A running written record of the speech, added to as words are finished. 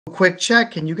Quick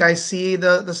check. Can you guys see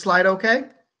the slide okay?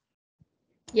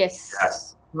 Yes.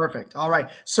 Yes. Perfect. All right.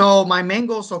 So my main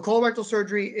goal, so colorectal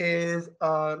surgery is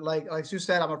like Sue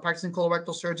said, I'm a practicing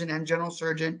colorectal surgeon and general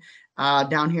surgeon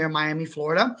down here in Miami,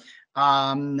 Florida.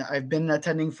 I've been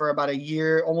attending for about a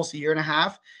year, almost a year and a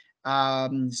half.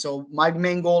 So my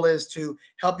main goal is to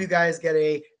help you guys get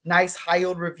a nice high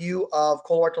yield review of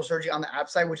colorectal surgery on the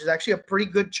ABSITE, which is actually a pretty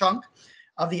good chunk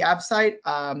of the ABSITE.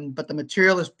 But the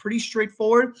material is pretty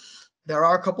straightforward. There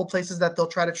are a couple places that they'll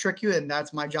try to trick you, and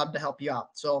that's my job to help you out.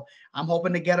 So I'm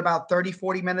hoping to get about 30,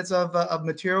 40 minutes of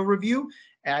material review.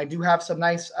 And I do have some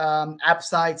nice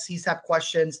ABSITE CSAP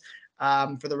questions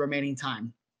for the remaining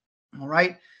time. All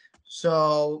right.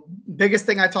 So biggest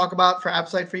thing I talk about for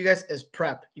ABSITE for you guys is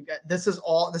prep. This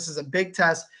is a big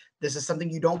test. This is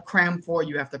something you don't cram for.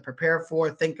 You have to prepare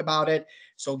for, think about it.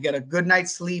 So get a good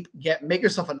night's sleep, make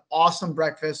yourself an awesome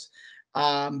breakfast.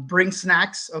 Bring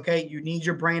snacks. Okay. You need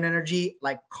your brain energy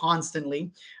like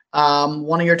constantly.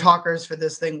 One of your talkers for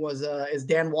this thing is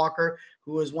Dan Walker,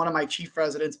 who is one of my chief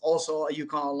residents, also a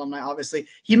UConn alumni. Obviously,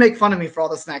 he'd make fun of me for all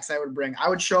the snacks I would bring. I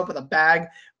would show up with a bag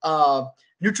of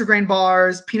Nutri-Grain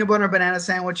bars, peanut butter and banana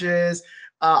sandwiches,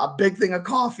 a big thing of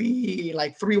coffee,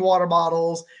 like 3 water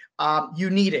bottles. You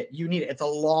need it. You need it. It's a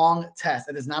long test.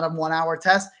 It is not a 1 hour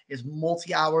test. It's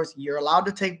multi hours. You're allowed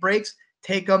to take breaks.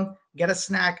 Take them. Get a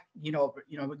snack.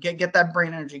 Get that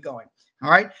brain energy going. All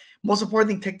right. Most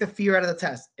important thing, take the fear out of the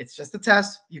test. It's just a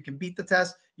test. You can beat the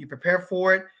test. You prepare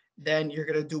for it, then you're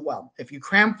going to do well. If you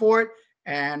cram for it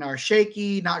and are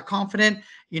shaky, not confident,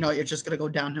 you're just going to go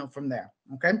downhill from there.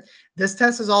 Okay. This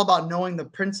test is all about knowing the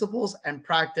principles and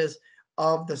practice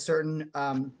of the certain,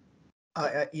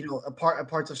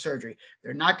 parts of surgery.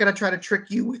 They're not going to try to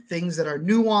trick you with things that are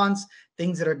nuanced,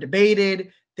 things that are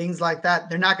debated, things like that.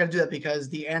 They're not going to do that because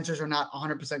the answers are not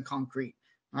 100% concrete.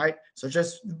 All right. So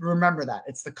just remember that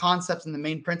it's the concepts and the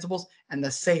main principles and the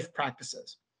safe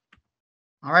practices.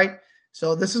 All right.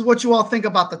 So this is what you all think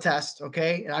about the test.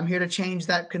 Okay. And I'm here to change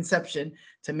that conception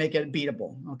to make it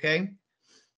beatable. Okay.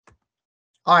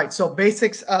 All right. So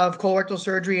basics of colorectal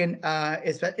surgery and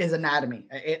is anatomy.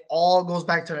 It all goes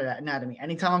back to anatomy.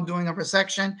 Anytime I'm doing a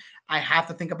resection, I have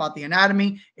to think about the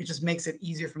anatomy. It just makes it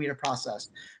easier for me to process.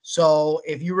 So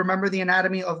if you remember the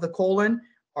anatomy of the colon,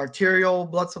 arterial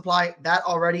blood supply, that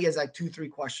already is like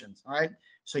 2-3 questions. All right.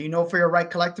 So for your right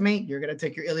colectomy, you're going to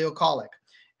take your ileocolic,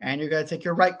 and you're going to take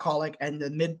your right colic and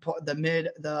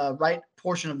the right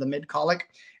portion of the mid colic.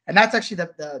 And that's actually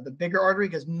the bigger artery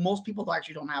because most people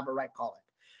actually don't have a right colic.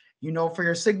 For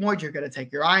your sigmoid, you're going to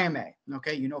take your IMA.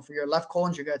 Okay. For your left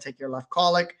colon, you're going to take your left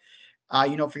colic.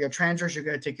 For your transverse, you're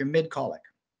going to take your mid colic.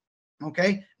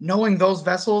 Okay. Knowing those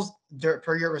vessels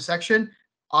for your resection,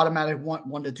 automatic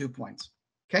 1 to 2 points.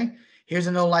 Okay. Here's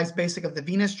a nice basic of the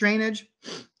venous drainage,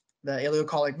 the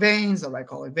ileocolic veins, the right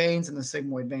colic veins, and the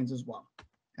sigmoid veins as well.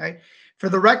 Okay. For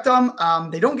the rectum,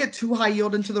 they don't get too high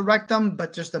yield into the rectum,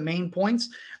 but just the main points.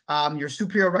 Your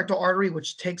superior rectal artery,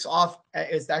 which takes off,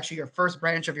 is actually your first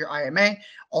branch of your IMA,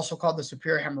 also called the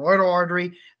superior hemorrhoidal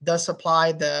artery, does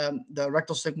supply the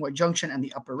rectal sigmoid junction and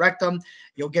the upper rectum.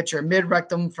 You'll get your mid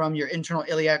rectum from your internal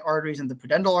iliac arteries and the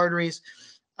pudendal arteries.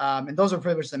 And those are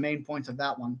pretty much the main points of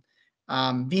that one.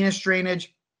 Venous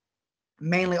drainage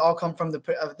mainly all come from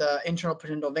the internal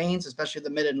pudendal veins, especially the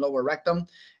mid and lower rectum,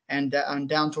 and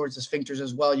down towards the sphincters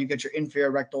as well. You get your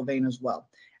inferior rectal vein as well.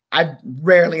 I've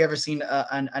rarely ever seen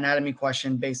an anatomy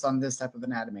question based on this type of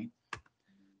anatomy.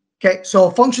 Okay, so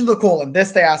function of the colon.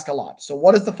 This they ask a lot. So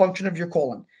what is the function of your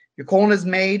colon? Your colon is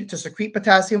made to secrete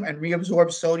potassium and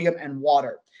reabsorb sodium and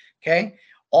water. Okay,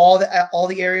 all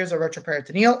the areas are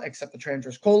retroperitoneal except the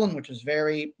transverse colon, which is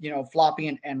very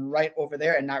floppy and right over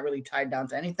there and not really tied down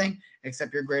to anything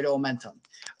except your greater omentum.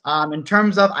 In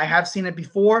terms of, I have seen it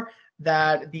before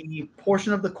that the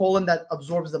portion of the colon that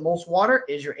absorbs the most water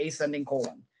is your ascending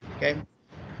colon. Okay,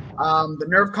 the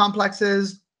nerve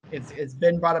complexes. It's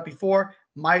been brought up before.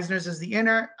 Meissner's is the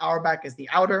inner, Auerbach is the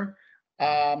outer.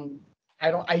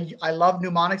 I love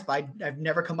mnemonics, but I've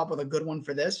never come up with a good one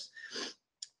for this.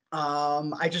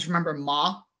 I just remember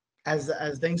Ma as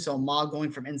things. So Ma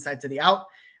going from inside to the out.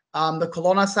 The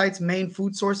colonocytes' main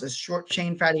food source is short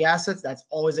chain fatty acids. That's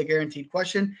always a guaranteed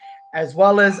question, as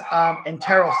well as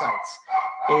enterocytes.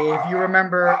 If you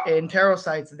remember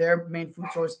enterocytes, their main food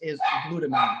source is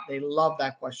glutamine. They love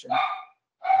that question.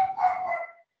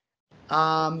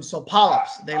 So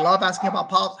polyps, they love asking about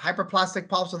polyps. Hyperplastic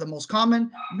polyps are the most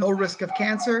common, no risk of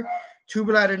cancer.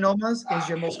 Tubular adenomas is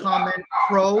your most common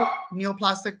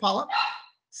pro-neoplastic polyp.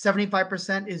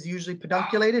 75% is usually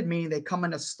pedunculated, meaning they come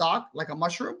in a stalk like a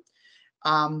mushroom.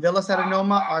 Villus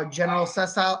adenoma are general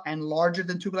sessile and larger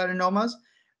than tubular adenomas.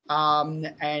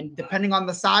 And depending on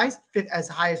the size, as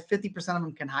high as 50% of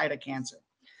them can hide a cancer.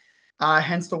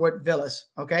 Hence the word villus,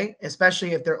 okay?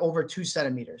 Especially if they're over 2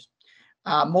 centimeters.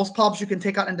 Most polyps you can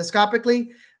take out endoscopically.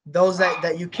 Those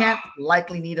that you can't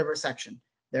likely need a resection.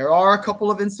 There are a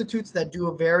couple of institutes that do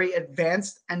a very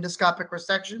advanced endoscopic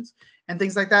resections and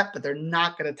things like that, but they're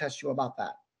not going to test you about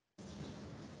that.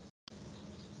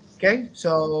 Okay,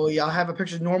 so y'all have a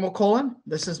picture of normal colon.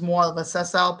 This is more of a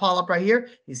sessile polyp right here.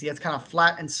 You see it's kind of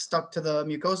flat and stuck to the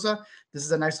mucosa. This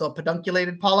is a nice little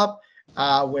pedunculated polyp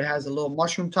where it has a little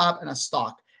mushroom top and a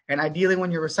stalk. And ideally, when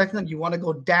you're resecting them, you want to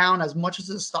go down as much as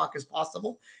the stalk as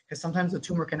possible because sometimes the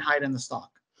tumor can hide in the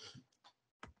stalk.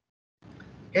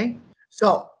 Okay,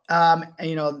 so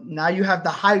now you have the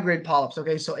high-grade polyps.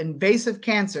 Okay, so invasive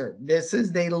cancer.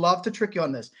 They love to trick you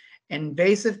on this.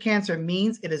 Invasive cancer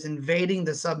means it is invading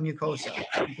the submucosa.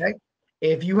 Okay,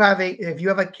 if you have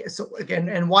a so again,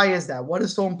 and why is that? What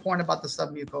is so important about the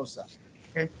submucosa?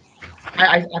 Okay,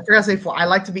 I forgot to say before, I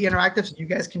like to be interactive, so you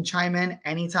guys can chime in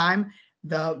anytime.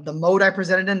 The mode I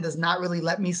presented in does not really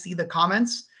let me see the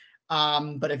comments.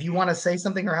 But if you want to say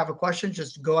something or have a question,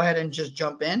 just go ahead and just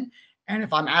jump in. And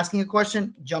if I'm asking a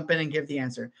question, jump in and give the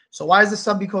answer. So why is the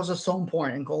submucosa so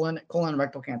important in colon and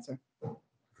rectal cancer?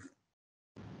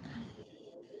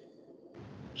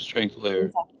 Strength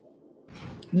layer.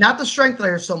 Not the strength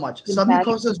layer so much.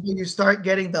 Submucosa is when you start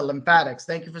getting the lymphatics.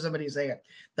 Thank you for somebody saying it.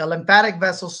 The lymphatic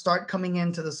vessels start coming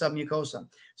into the submucosa.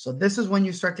 So this is when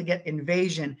you start to get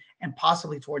invasion and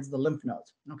possibly towards the lymph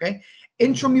nodes. Okay.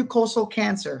 Intramucosal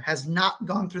cancer has not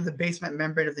gone through the basement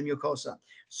membrane of the mucosa.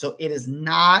 So it is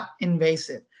not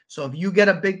invasive. So if you get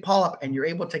a big polyp and you're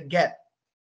able to get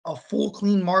a full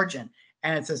clean margin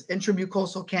and it says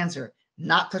intramucosal cancer,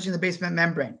 not touching the basement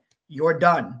membrane, you're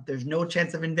done. There's no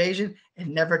chance of invasion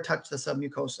and never touch the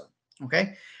submucosa.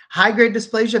 Okay. High-grade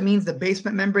dysplasia means the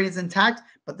basement membrane is intact,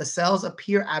 but the cells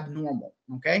appear abnormal.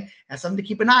 Okay. That's something to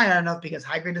keep an eye on because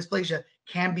high-grade dysplasia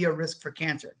can be a risk for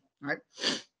cancer. All right.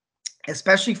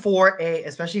 Especially for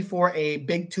a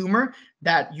big tumor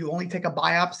that you only take a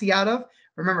biopsy out of.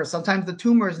 Remember, sometimes the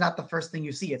tumor is not the first thing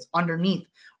you see. It's underneath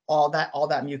all that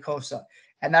mucosa.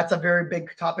 And that's a very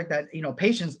big topic that,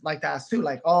 patients like to ask too.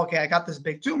 Like, oh, okay, I got this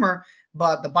big tumor,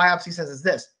 but the biopsy says it's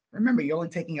this. Remember, you're only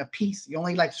taking a piece. You're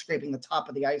only scraping the top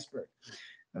of the iceberg.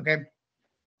 Okay.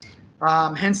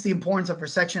 Hence the importance of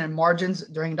resection and margins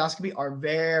during endoscopy are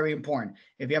very important.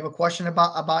 If you have a question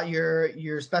about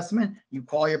your specimen, you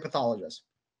call your pathologist.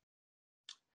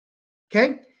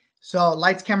 Okay. So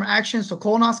lights, camera, action. So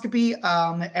colonoscopy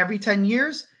every 10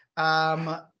 years.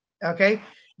 Okay.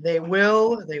 They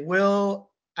will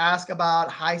ask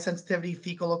about high sensitivity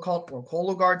fecal occult or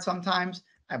Cologuard sometimes.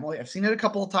 I've seen it a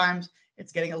couple of times.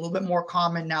 It's getting a little bit more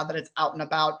common now that it's out and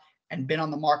about and been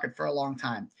on the market for a long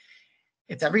time.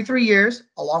 It's every 3 years,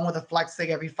 along with a flex sig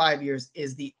every 5 years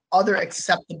is the other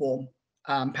acceptable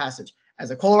passage.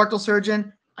 As a colorectal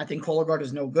surgeon, I think Cologuard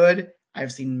is no good.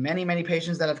 I've seen many, many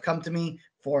patients that have come to me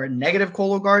for negative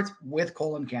Cologuards with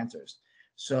colon cancers.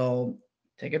 So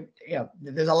take it.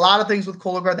 There's a lot of things with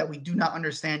Cologuard that we do not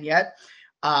understand yet.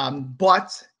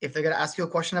 But if they're going to ask you a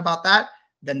question about that,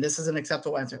 then this is an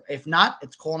acceptable answer. If not,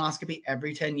 it's colonoscopy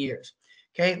every 10 years.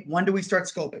 Okay. When do we start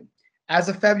scoping? As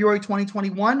of February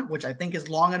 2021, which I think is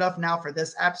long enough now for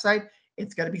this ABSITE,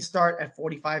 it's going to be start at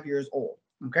 45 years old.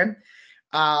 Okay.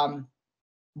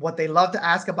 What they love to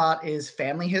ask about is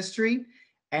family history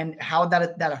and how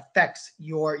that affects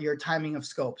your timing of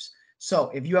scopes. So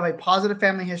if you have a positive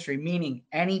family history, meaning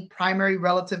any primary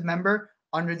relative member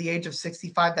under the age of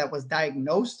 65 that was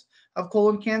diagnosed of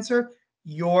colon cancer,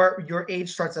 your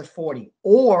age starts at 40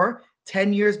 or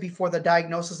 10 years before the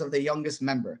diagnosis of the youngest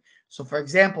member. So for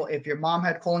example, if your mom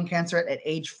had colon cancer at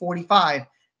age 45,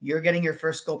 you're getting your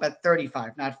first scope at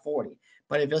 35, not 40.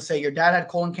 But if you'll say your dad had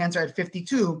colon cancer at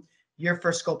 52, your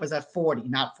first scope is at 40,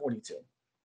 not 42.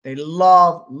 They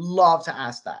love to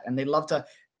ask that, and they love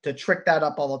to trick that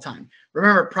up all the time.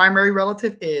 Remember, primary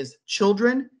relative is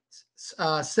children,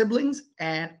 siblings,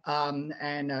 and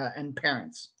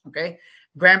parents. Okay,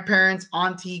 grandparents,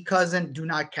 auntie, cousin do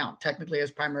not count technically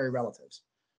as primary relatives.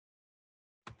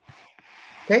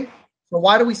 Okay, so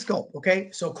why do we scope?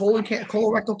 Okay, so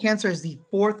colorectal cancer is the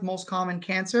 4th most common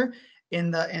cancer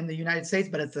in the United States,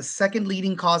 but it's the 2nd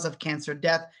leading cause of cancer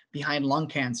death behind lung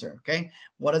cancer. Okay,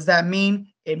 what does that mean?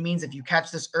 It means if you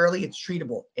catch this early, it's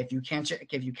treatable. If you catch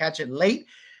it late,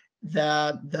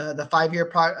 the 5-year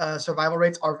survival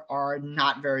rates are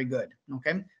not very good.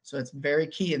 Okay, so it's very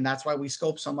key, and that's why we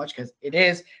scope so much, because it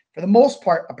is for the most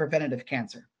part a preventative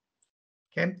cancer.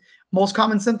 Okay. Most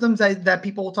common symptoms that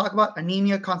people will talk about: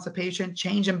 anemia, constipation,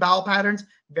 change in bowel patterns,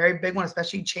 very big one,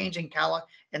 especially change in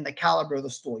the caliber of the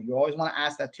stool. You always want to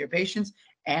ask that to your patients,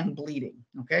 and bleeding.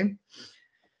 Okay.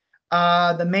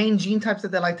 The main gene types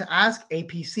that they like to ask: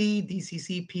 APC,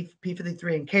 DCC,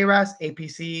 P53, and KRAS.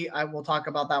 APC, I will talk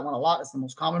about that one a lot. It's the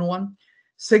most common one.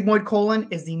 Sigmoid colon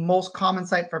is the most common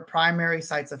site for primary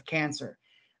sites of cancer.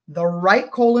 The right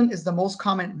colon is the most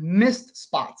common missed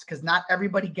spots because not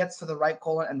everybody gets to the right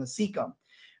colon and the cecum,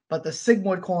 but the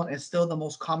sigmoid colon is still the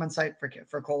most common site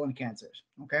for colon cancers.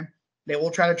 Okay, they will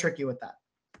try to trick you with that.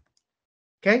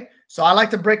 Okay, so I like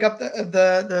to break up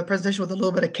the presentation with a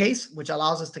little bit of case, which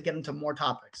allows us to get into more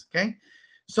topics. Okay,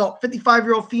 so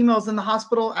 55-year-old female is in the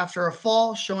hospital after a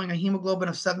fall, showing a hemoglobin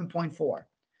of 7.4.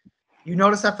 You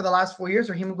notice that for the last 4 years,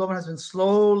 her hemoglobin has been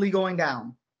slowly going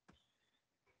down.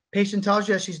 Patient tells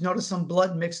you that she's noticed some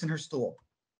blood mixed in her stool.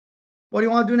 What do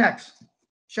you want to do next?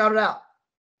 Shout it out.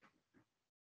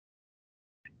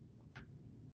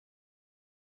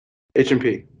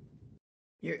 H&P.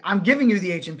 I'm giving you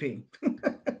the H&P.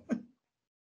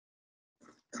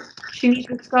 She needs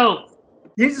a scope.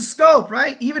 Needs a scope,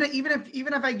 right? Even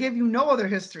if I give you no other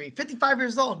history, 55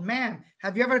 years old, man,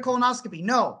 have you ever had a colonoscopy?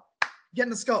 No. Get in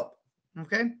the scope.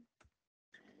 Okay.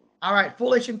 All right,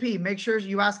 full H&P. Make sure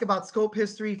you ask about scope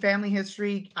history, family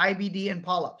history, IBD, and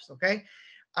polyps. Okay.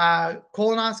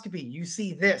 Colonoscopy. You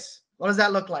see this. What does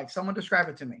that look like? Someone describe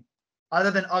it to me. Other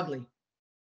than ugly.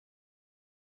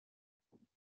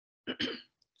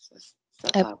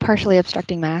 A partially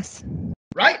obstructing mass.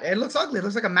 Right. It looks ugly. It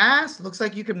looks like a mass. Looks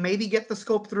like you can maybe get the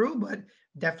scope through, but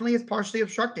definitely it's partially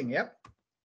obstructing. Yep.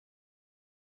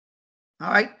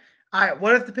 All right. All right.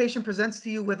 What if the patient presents to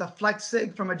you with a flex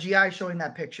sig from a GI showing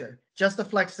that picture? Just a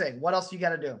flex sig. What else you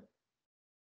got to do?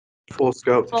 Full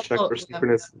scope to check for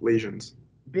synchronous lesions.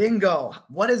 Bingo.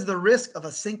 What is the risk of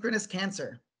a synchronous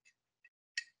cancer?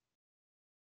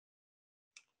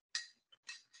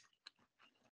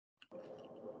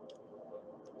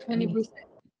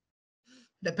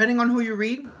 Depending on who you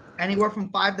read, anywhere from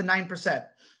 5 to 9%.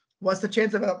 What's the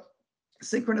chance of a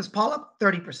synchronous polyp?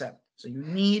 30%. So you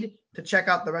need to check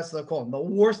out the rest of the colon. The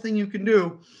worst thing you can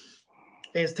do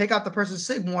is take out the person's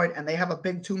sigmoid and they have a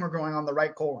big tumor growing on the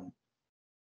right colon.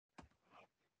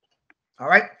 All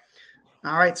right.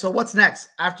 All right. So what's next?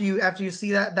 After you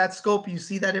see that scope, you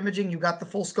see that imaging, you got the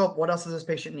full scope. What else does this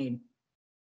patient need?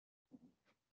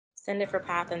 Send it for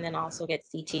path and then also get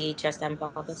CT, chest, and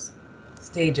pelvis.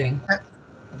 Staging.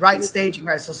 Right, staging,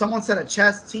 right. So someone said a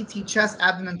chest, CT, chest,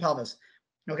 abdomen, pelvis.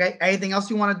 Okay. Anything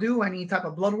else you want to do? Any type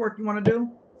of blood work you want to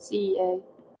do? CEA.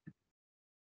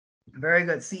 Very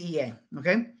good. CEA.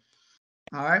 Okay.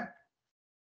 All right.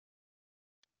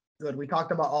 Good. We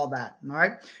talked about all that. All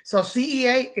right. So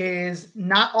CEA is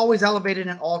not always elevated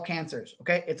in all cancers.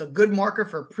 Okay. It's a good marker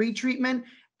for pre-treatment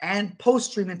and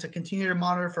post-treatment to continue to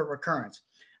monitor for recurrence.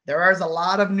 There is a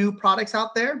lot of new products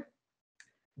out there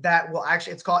that will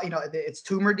actually, it's called, it's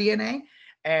tumor DNA.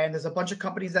 And there's a bunch of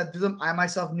companies that do them. I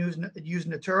myself use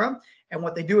Natura. And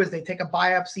what they do is they take a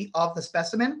biopsy of the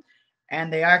specimen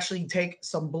and they actually take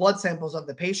some blood samples of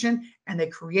the patient and they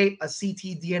create a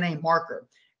ctDNA marker.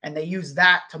 And they use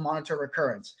that to monitor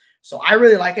recurrence. So I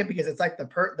really like it because it's like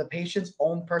the patient's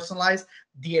own personalized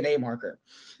DNA marker.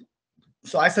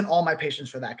 So I send all my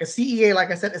patients for that because CEA, like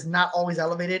I said, is not always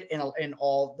elevated in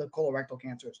all the colorectal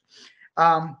cancers.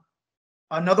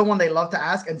 Another one they love to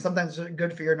ask, and sometimes it's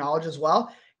good for your knowledge as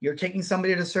well. You're taking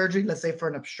somebody to surgery, let's say for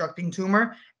an obstructing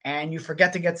tumor, and you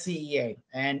forget to get CEA.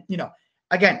 And,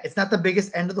 again, it's not the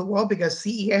biggest end of the world because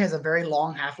CEA has a very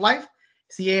long half-life.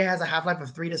 CEA has a half-life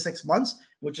of 3 to 6 months,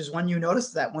 which is when you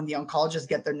notice that when the oncologists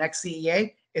get their next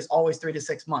CEA is always 3 to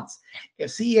 6 months.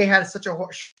 If CEA had such a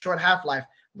short half-life,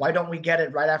 why don't we get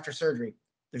it right after surgery?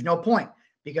 There's no point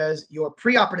because your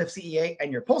preoperative CEA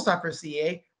and your postoperative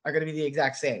CEA are going to be the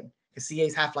exact same because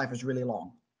CEA's half-life is really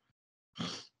long.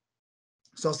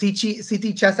 So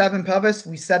CT, chest, abdomen, pelvis,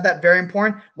 we said that, very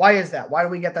important. Why is that? Why do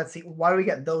we get that? Why do we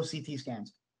get those CT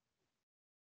scans?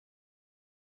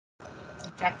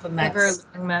 Check for mets.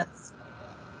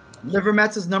 Liver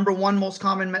mets is number 1 most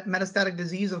common metastatic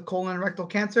disease of colon and rectal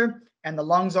cancer, and the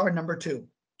lungs are number 2.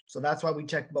 So that's why we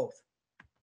check both.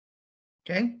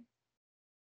 Okay.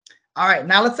 All right.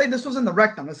 Now let's say this was in the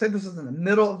rectum. Let's say this is in the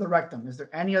middle of the rectum. Is there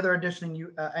any other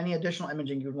any additional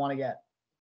imaging you would want to get?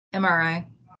 MRI.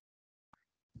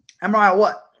 MRI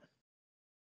what?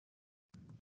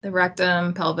 The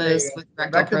rectum, pelvis with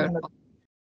rectal protocol.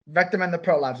 Rectum and the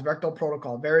prolapse, rectal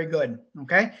protocol. Very good.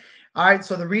 Okay. All right.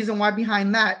 So the reason why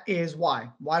behind that is why?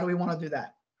 Why do we want to do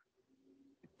that?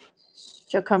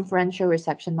 Circumferential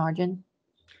resection margin.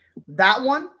 That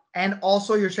one And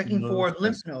also you're checking for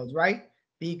lymph nodes, right?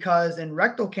 Because in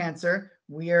rectal cancer,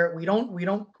 we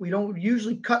don't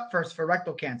usually cut first for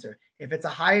rectal cancer. If it's a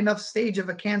high enough stage of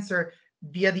a cancer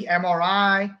via the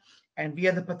MRI and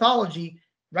via the pathology,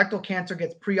 rectal cancer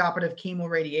gets preoperative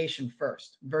chemoradiation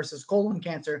first versus colon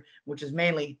cancer, which is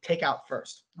mainly take out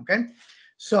first. Okay.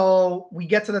 So we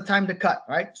get to the time to cut,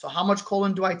 right? So how much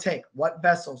colon do I take? What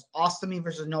vessels? Ostomy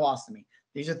versus no ostomy.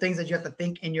 These are things that you have to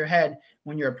think in your head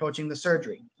when you're approaching the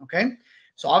surgery. Okay.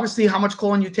 So obviously how much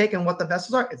colon you take and what the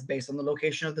vessels are, it's based on the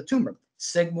location of the tumor.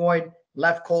 Sigmoid,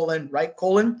 left colon, right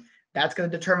colon. That's going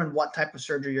to determine what type of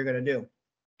surgery you're going to do.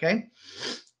 Okay.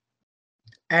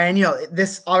 And, you know,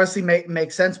 this obviously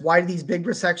makes sense. Why do these big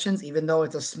resections, even though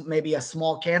it's maybe a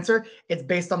small cancer, it's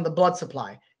based on the blood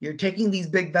supply. You're taking these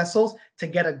big vessels to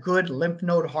get a good lymph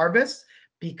node harvest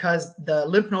because the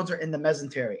lymph nodes are in the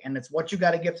mesentery. And it's what you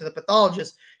got to give to the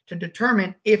pathologist to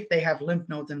determine if they have lymph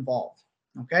nodes involved.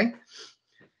 Okay.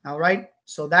 All right.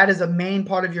 So that is a main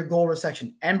part of your goal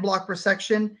resection. End block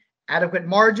resection, adequate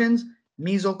margins,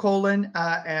 mesocolon,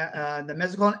 the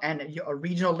mesocolon, and a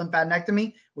regional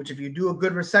lymphadenectomy, which if you do a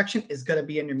good resection is going to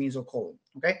be in your mesocolon.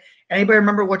 Okay. Anybody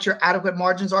remember what your adequate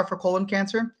margins are for colon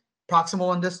cancer?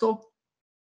 Proximal and distal?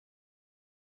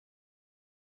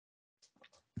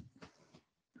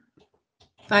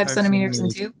 Five centimeters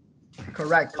and 2.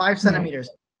 Correct. 5 centimeters.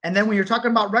 And then when you're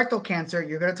talking about rectal cancer,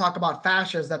 you're going to talk about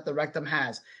fascias that the rectum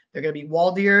has. They're going to be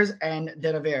Waldears and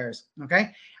Denevers.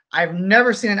 Okay. I've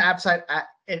never seen an ABSITE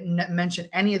mention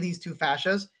any of these two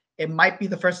fascias. It might be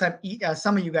the first time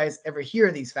some of you guys ever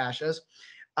hear these fascias,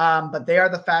 but they are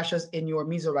the fascias in your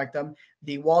mesorectum.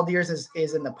 The Waldears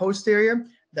is in the posterior.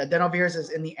 The Denevers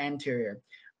is in the anterior.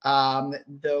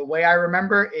 The way I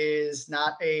remember is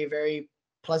not a very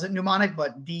pleasant mnemonic,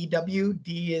 but DW,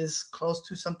 D is close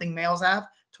to something males have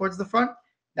towards the front.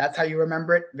 That's how you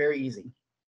remember it. Very easy.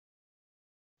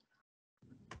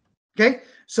 Okay,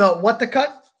 so what to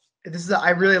cut? This is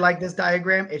I really like this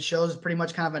diagram. It shows pretty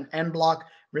much kind of an end block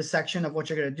resection of what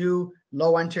you're going to do.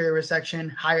 Low anterior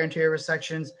resection, higher anterior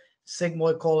resections,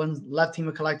 sigmoid colons, left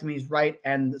hemicolectomies, right,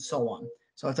 and so on.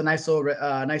 So it's a nice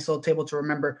little table to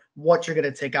remember what you're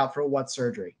going to take out for what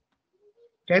surgery.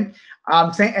 Okay,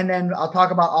 and then I'll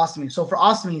talk about ostomy. So for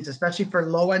ostomies, especially for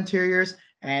low anteriors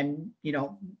and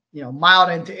mild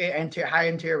anterior, high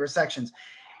anterior resections,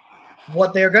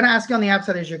 what they're going to ask you on the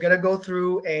ABSITE is you're going to go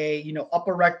through a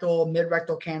upper rectal, mid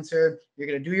rectal cancer. You're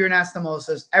going to do your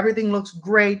anastomosis. Everything looks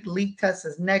great. Leak test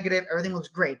is negative. Everything looks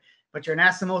great, but your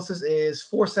anastomosis is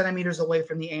 4 centimeters away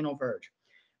from the anal verge.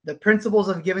 The principles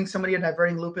of giving somebody a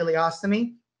diverting loop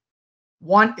ileostomy: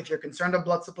 1, if you're concerned of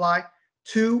blood supply;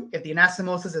 2, if the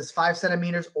anastomosis is 5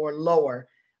 centimeters or lower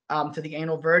to the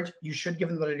anal verge, you should give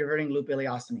them the diverting loop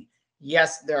ileostomy.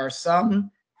 Yes, there are some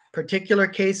particular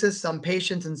cases, some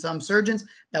patients and some surgeons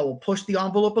that will push the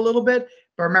envelope a little bit.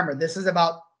 But remember, this is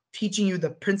about teaching you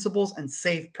the principles and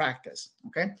safe practice.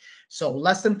 Okay. So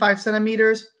less than 5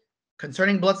 centimeters,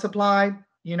 concerning blood supply,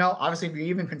 obviously if you're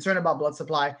even concerned about blood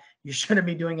supply, you shouldn't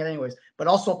be doing it anyways, but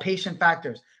also patient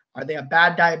factors. Are they a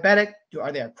bad diabetic?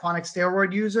 Are they a chronic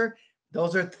steroid user?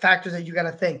 Those are factors that you got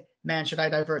to think, man, should I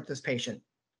divert this patient?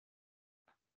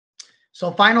 So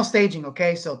final staging,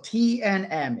 okay? So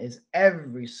TNM is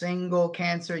every single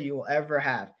cancer you will ever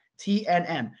have.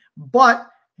 TNM. But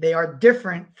they are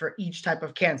different for each type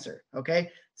of cancer, okay?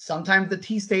 Sometimes the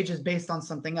T stage is based on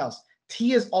something else.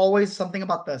 T is always something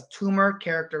about the tumor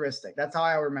characteristic. That's how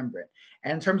I remember it.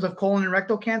 And in terms of colon and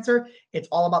rectal cancer, it's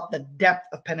all about the depth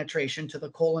of penetration to the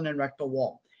colon and rectal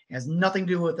wall. It has nothing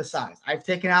to do with the size. I've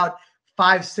taken out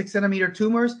 5-6 centimeter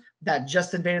tumors that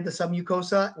just invaded the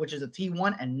submucosa, which is a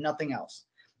T1, and nothing else.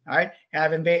 All right.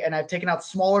 And I've taken out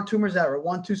smaller tumors that are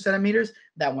 1-2 centimeters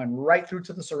that went right through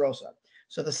to the serosa.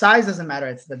 So the size doesn't matter.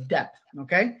 It's the depth.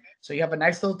 Okay. So you have a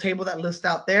nice little table that lists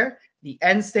out there. The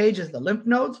end stage is the lymph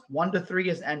nodes. 1 to 3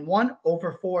 is N1.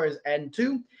 Over 4 is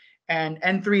N2. And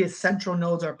N3 is central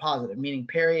nodes are positive, meaning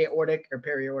periaortic or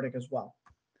periaortic as well.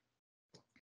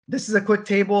 This is a quick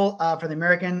table for the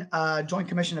American Joint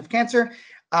Commission of Cancer.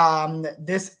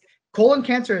 This colon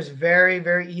cancer is very,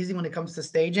 very easy when it comes to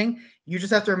staging. You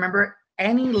just have to remember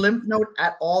any lymph node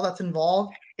at all that's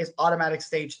involved is automatic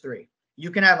stage 3.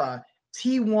 You can have a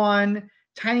T1,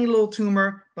 tiny little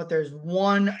tumor, but there's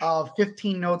 1 of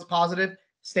 15 nodes positive,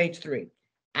 stage 3.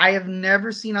 I have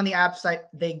never seen on the ABSITE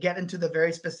they get into the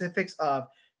very specifics of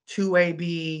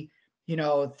 2AB,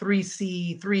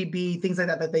 3C, 3B, things like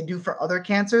that they do for other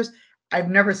cancers. I've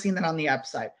never seen that on the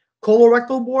ABSITE.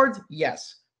 Colorectal boards,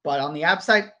 yes. But on the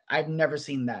ABSITE, I've never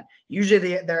seen that.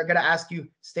 Usually they're going to ask you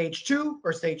stage 2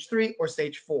 or stage 3 or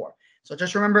stage 4. So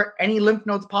just remember, any lymph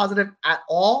nodes positive at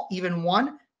all, even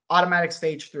 1, automatic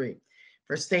stage 3.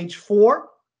 For stage 4,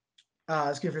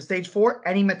 for stage 4,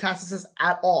 any metastasis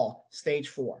at all, stage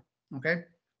 4. Okay,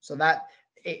 so that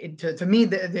to me,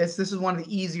 this is one of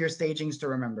the easier stagings to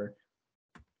remember.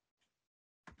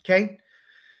 Okay,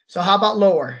 so how about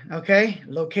lower? Okay,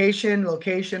 location.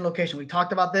 We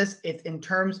talked about this. It's in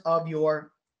terms of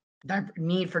your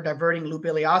need for diverting loop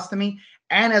ileostomy,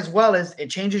 and as well as it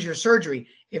changes your surgery.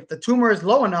 If the tumor is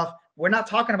low enough, we're not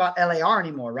talking about LAR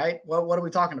anymore, right? What are we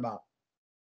talking about?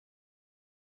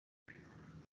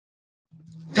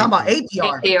 Talking about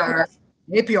APR.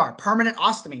 APR, permanent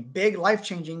ostomy, big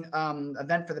life-changing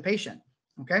event for the patient.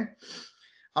 Okay.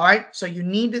 All right. So you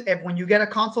need to, when you get a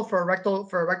consult for a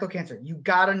rectal cancer, you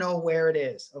got to know where it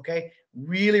is. Okay.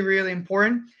 Really, really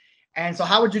important. And so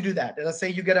how would you do that? Let's say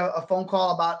you get a phone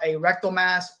call about a rectal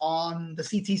mass on the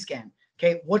CT scan.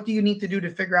 Okay. What do you need to do to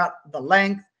figure out the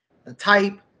length, the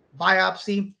type,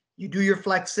 biopsy? You do your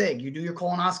flex sig, you do your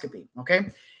colonoscopy.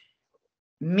 Okay.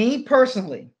 Me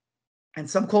personally, and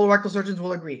some colorectal surgeons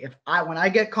will agree, when I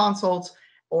get consults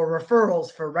or referrals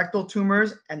for rectal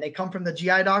tumors and they come from the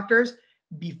GI doctors,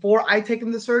 before I take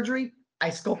them to surgery, I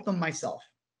scope them myself,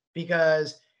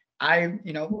 because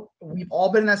we've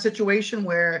all been in that situation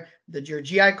where your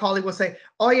GI colleague will say,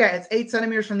 oh yeah, it's 8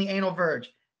 centimeters from the anal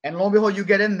verge. And lo and behold, you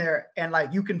get in there and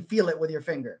like you can feel it with your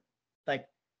finger. Like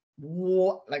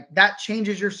that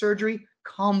changes your surgery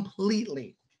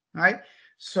completely. All right.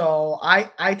 So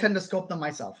I tend to scope them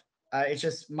myself. It's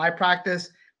just my practice.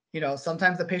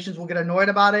 Sometimes the patients will get annoyed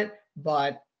about it,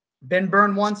 but been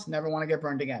burned once, never want to get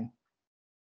burned again.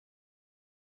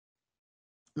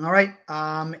 All right.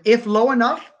 If low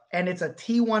enough and it's a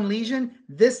T1 lesion,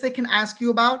 this they can ask you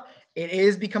about. It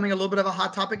is becoming a little bit of a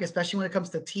hot topic, especially when it comes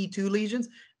to T2 lesions.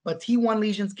 But T1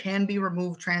 lesions can be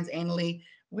removed transanally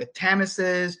with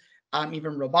TAMISes,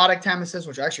 even robotic TAMISes,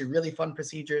 which are actually really fun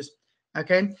procedures.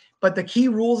 Okay. But the key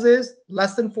rules is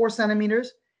less than 4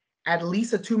 centimeters, at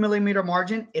least a 2 millimeter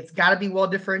margin. It's got to be well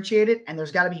differentiated, and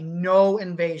there's got to be no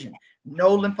invasion,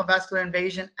 no lymphovascular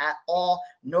invasion at all,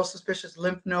 no suspicious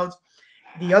lymph nodes.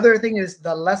 The other thing is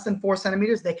the less than 4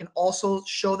 centimeters, they can also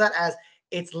show that as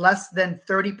it's less than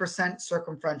 30%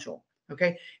 circumferential.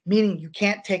 Okay. Meaning you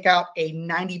can't take out a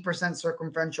 90%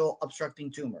 circumferential obstructing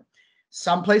tumor.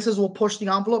 Some places will push the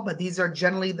envelope, but these are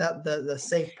generally the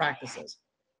safe practices.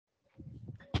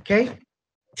 Okay.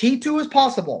 T2 is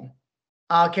possible.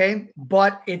 Okay.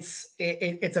 But it's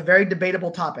a very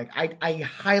debatable topic. I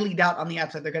highly doubt on the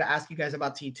ABSITE they're going to ask you guys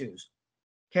about T2s.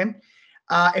 Okay.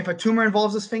 If a tumor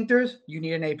involves the sphincters, you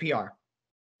need an APR.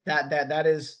 That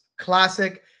is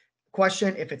classic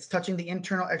question. If it's touching the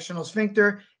internal external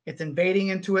sphincter, it's invading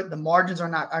into it, the margins are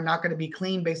not going to be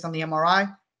clean based on the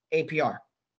MRI, APR.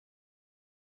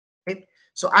 Okay.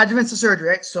 So adjuvants to surgery,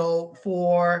 right? So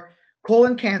for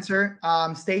colon cancer,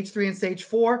 stage 3 and stage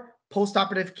 4,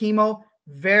 postoperative chemo,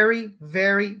 very,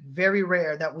 very, very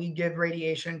rare that we give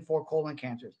radiation for colon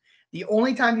cancers. The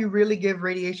only time you really give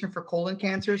radiation for colon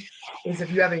cancers is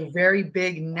if you have a very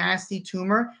big, nasty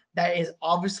tumor that is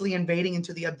obviously invading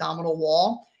into the abdominal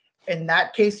wall. In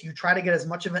that case, you try to get as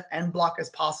much of an end block as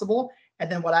possible.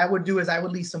 And then what I would do is I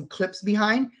would leave some clips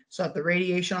behind so that the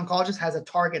radiation oncologist has a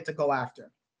target to go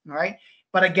after. All right.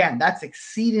 But again, that's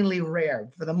exceedingly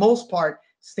rare. For the most part,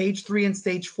 stage 3 and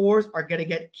stage 4s are going to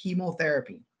get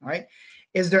chemotherapy. All right.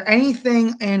 Is there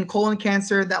anything in colon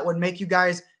cancer that would make you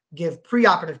guys give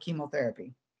preoperative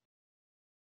chemotherapy?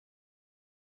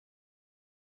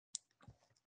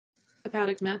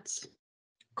 Hepatic Mets.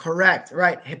 Correct.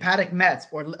 Right. Hepatic Mets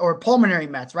or pulmonary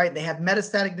Mets, right? They have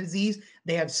metastatic disease.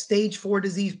 They have stage 4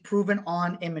 disease proven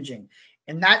on imaging.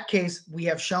 In that case, we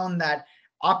have shown that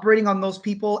operating on those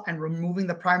people and removing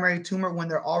the primary tumor when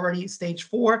they're already stage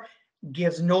 4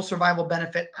 gives no survival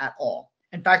benefit at all.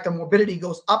 In fact, the morbidity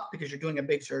goes up because you're doing a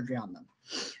big surgery on them.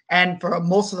 And for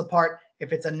most of the part,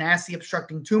 if it's a nasty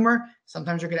obstructing tumor,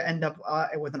 sometimes you're going to end up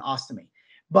with an ostomy.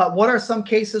 But what are some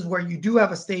cases where you do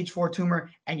have a stage 4 tumor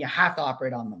and you have to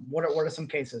operate on them? What are some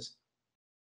cases?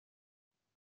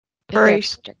 If they're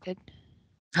obstructed.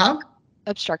 Huh?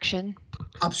 Obstruction.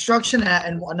 Obstruction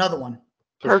and another one.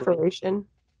 Perforation.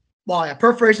 Well, yeah,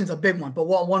 perforation is a big one, but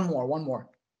one more.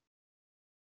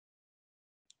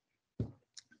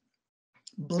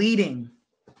 Bleeding.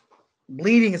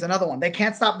 Bleeding is another one. They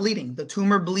can't stop bleeding. The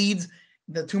tumor bleeds.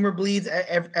 The tumor bleeds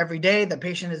every day. The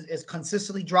patient is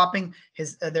consistently dropping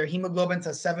their hemoglobin to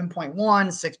 7.1,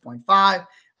 6.5.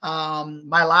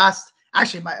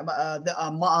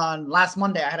 Last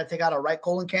Monday, I had to take out a right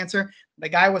colon cancer. The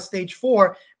guy was stage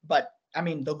 4, but I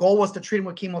mean, the goal was to treat him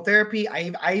with chemotherapy.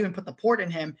 I even put the port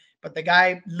in him, but the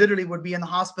guy literally would be in the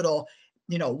hospital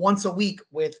once a week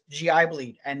with GI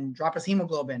bleed and drop his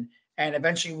hemoglobin. And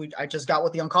eventually I just got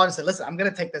with the oncologist and said, listen, I'm going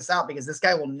to take this out because this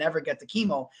guy will never get to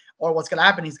chemo, or what's going to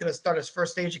happen, he's going to start his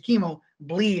first stage of chemo,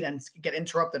 bleed, and get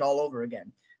interrupted all over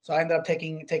again. So I ended up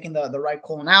taking the right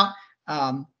colon out.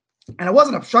 And it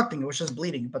wasn't obstructing, it was just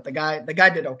bleeding, but the guy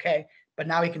did okay. But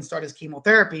now he can start his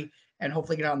chemotherapy and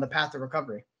hopefully get on the path to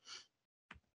recovery.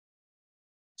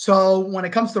 So when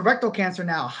it comes to rectal cancer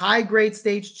now, high-grade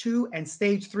stage 2 and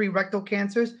stage 3 rectal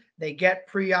cancers, they get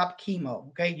pre-op chemo,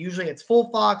 okay? Usually it's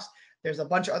FOLFOX. There's a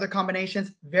bunch of other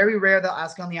combinations. Very rare they'll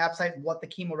ask on the ABSITE what the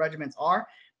chemo regimens are,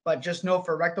 but just know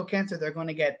for rectal cancer, they're going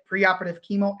to get preoperative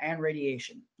chemo and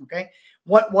radiation, okay?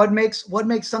 What makes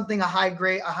something a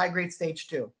high-grade stage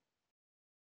 2?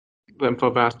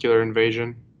 Lymphovascular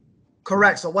invasion.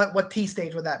 Correct. So what T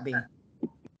stage would that be?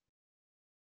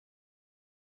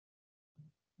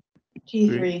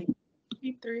 T3.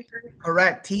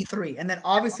 Correct, T3. And then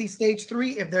obviously stage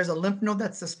 3, if there's a lymph node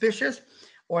that's suspicious,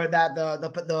 or that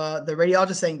the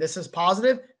radiologist saying this is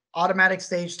positive, automatic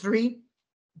stage 3,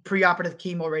 preoperative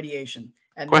chemo radiation.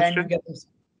 And Question? then you get this.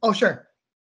 Oh, sure.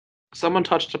 Someone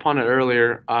touched upon it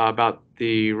earlier about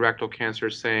the rectal cancer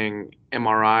saying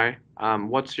MRI.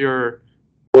 What's your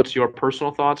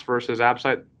personal thoughts versus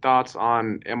ABSITE thoughts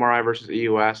on MRI versus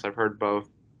EUS? I've heard both.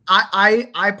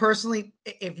 I personally,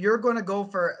 if you're going to go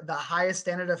for the highest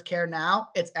standard of care now,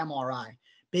 it's MRI,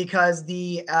 because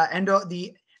don't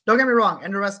get me wrong,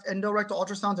 endorectal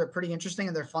ultrasounds are pretty interesting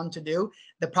and they're fun to do.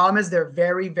 The problem is they're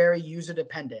very, very user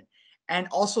dependent. And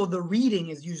also the reading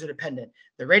is user dependent.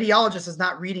 The radiologist is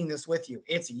not reading this with you.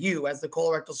 It's you as the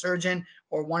colorectal surgeon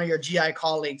or one of your GI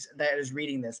colleagues that is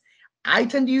reading this. I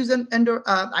tend to use the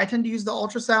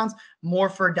ultrasounds more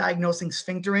for diagnosing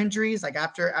sphincter injuries, like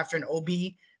after an OB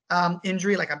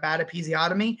injury, like a bad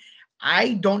episiotomy.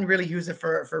 I don't really use it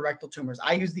for rectal tumors.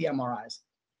 I use the MRIs.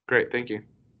 Great, thank you.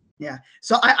 Yeah.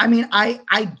 So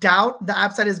I doubt the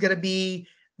ABSITE is going to be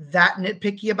that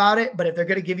nitpicky about it, but if they're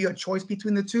going to give you a choice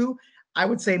between the two, I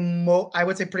would say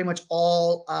pretty much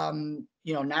all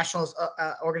national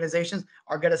organizations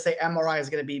are going to say MRI is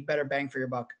going to be better bang for your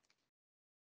buck.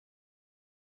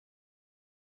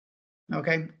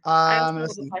 Okay. I also have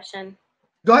Let's a see. question.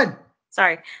 Go ahead.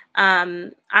 Sorry.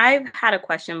 I've had a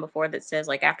question before that says,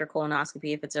 like, after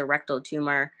colonoscopy, if it's a rectal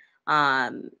tumor,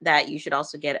 that you should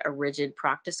also get a rigid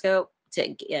proctoscope to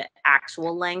get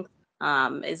actual length.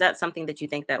 Is that something that you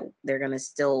think that they're going to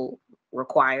still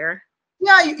require?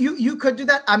 Yeah, you could do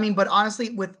that. I mean, but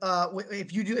honestly,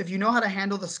 if you know how to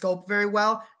handle the scope very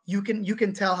well, you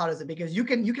can tell how does it, because you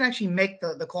can actually make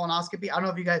the colonoscopy. I don't know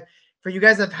if you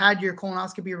guys have had your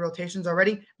colonoscopy rotations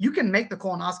already, you can make the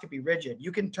colonoscopy rigid.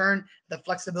 You can turn the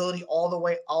flexibility all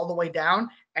the way down,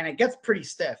 and it gets pretty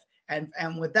stiff.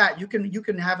 And with that, you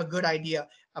can have a good idea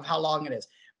of how long it is.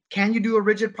 Can you do a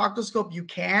rigid proctoscope? You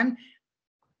can.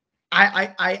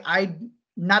 I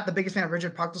not the biggest fan of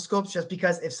rigid proctoscopes, just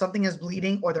because if something is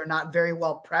bleeding or they're not very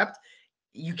well prepped,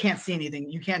 you can't see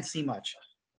anything. You can't see much.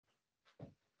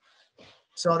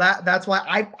 So that's why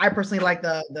I personally like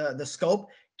the scope.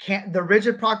 The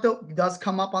rigid procto does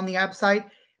come up on the ABSITE.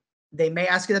 They may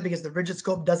ask you that because the rigid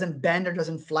scope doesn't bend or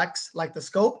doesn't flex like the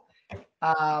scope.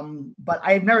 But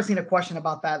I've never seen a question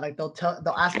about that. Like they'll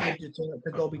ask you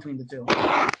to go between the two.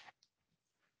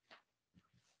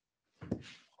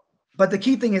 But the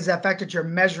key thing is the fact that you're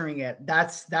measuring it.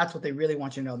 That's what they really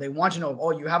want you to know. They want you to know,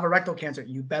 oh, you have a rectal cancer.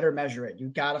 You better measure it. You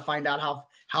got to find out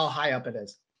how high up it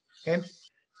is. Okay.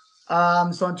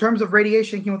 So in terms of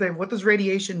radiation chemotherapy, what does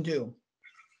radiation do?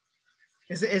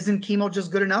 Isn't chemo just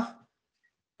good enough?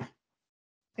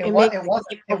 It was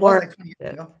like 20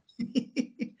 years ago.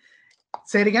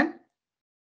 Say it again.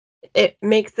 It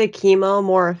makes the chemo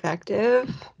more effective.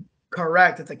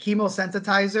 Correct. It's a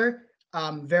chemosensitizer.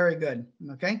 Very good.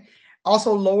 Okay.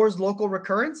 Also lowers local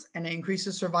recurrence and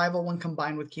increases survival when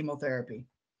combined with chemotherapy.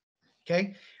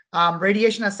 Okay.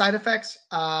 Radiation has side effects,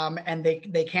 and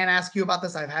they can ask you about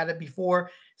this. I've had it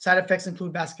before. Side effects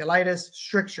include vasculitis,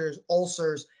 strictures,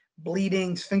 ulcers,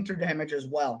 bleeding, sphincter damage as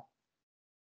well.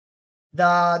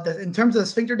 In terms of the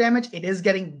sphincter damage, it is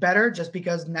getting better, just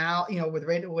because now,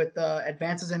 with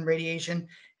advances in radiation,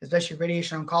 especially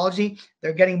radiation oncology,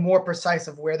 they're getting more precise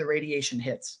of where the radiation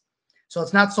hits. So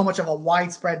it's not so much of a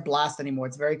widespread blast anymore.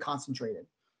 It's very concentrated.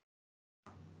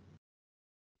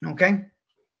 Okay.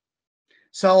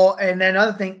 So, and then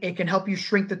another thing, it can help you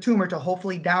shrink the tumor to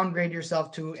hopefully downgrade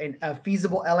yourself to a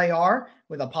feasible LAR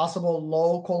with a possible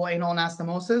low coloanal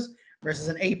anastomosis versus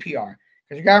an APR.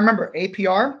 Because you got to remember,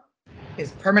 APR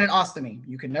is permanent ostomy.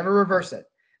 You can never reverse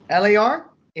it.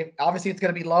 LAR, obviously it's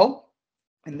going to be low.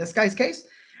 In this guy's case,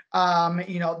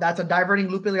 that's a diverting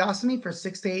loop ileostomy for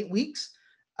 6 to 8 weeks.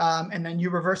 and then you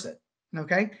reverse it.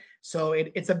 Okay, so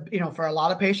it's a, for a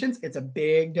lot of patients, it's a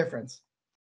big difference.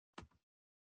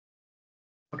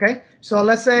 Okay, so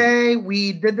let's say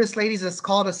we did this, ladies. It's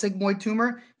called a sigmoid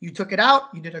tumor. You took it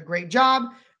out. You did a great job.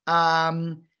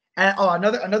 And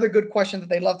another good question that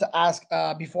they love to ask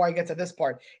before I get to this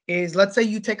part is, let's say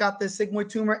you take out this sigmoid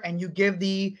tumor and you give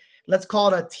the, let's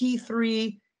call it a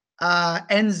T3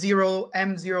 N0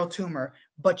 M0 tumor,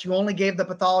 but you only gave the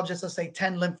pathologist, let's say,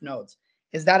 10 lymph nodes.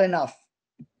 Is that enough?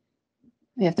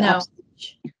 We have to No.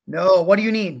 upstage. No. What do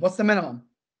you need? What's the minimum?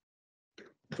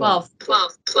 12.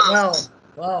 12.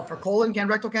 For colon and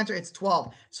rectal cancer, it's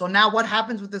 12. So now what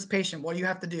happens with this patient? What do you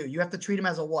have to do? You have to treat him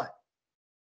as a what?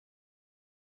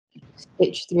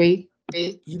 Stage 3.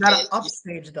 You got to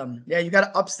upstage them. Yeah, you got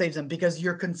to upstage them because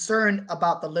you're concerned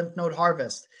about the lymph node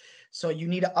harvest. So you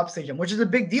need to upstage them, which is a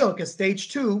big deal because stage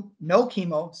 2, no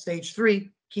chemo. Stage 3,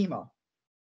 chemo.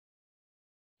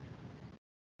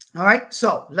 All right.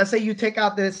 So let's say you take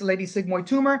out this lady sigmoid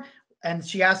tumor and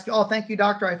she asks you, oh, thank you,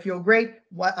 doctor. I feel great.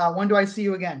 When do I see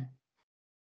you again?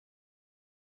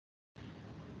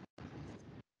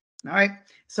 All right.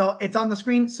 So it's on the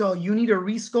screen. So you need to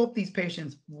rescope these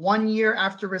patients 1 year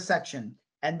after resection,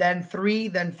 and then 3,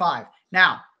 then 5.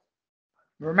 Now,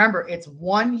 remember, it's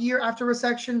 1 year after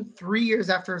resection, 3 years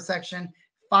after resection,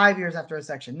 5 years after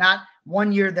resection, not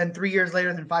 1 year, then 3 years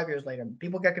later, then 5 years later.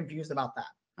 People get confused about that.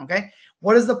 Okay.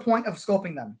 What is the point of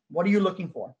scoping them? What are you looking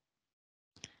for?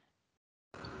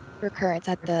 Recurrence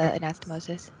at the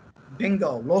anastomosis.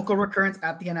 Bingo. Local recurrence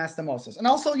at the anastomosis. And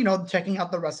also, checking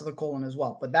out the rest of the colon as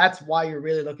well. But that's why you're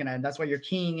really looking at it. That's why you're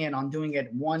keying in on doing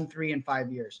it 1, 3, and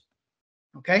 5 years.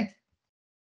 Okay.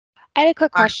 I had a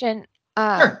quick question.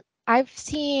 Sure. I've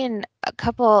seen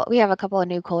we have a couple of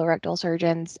new colorectal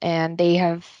surgeons, and they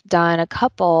have done a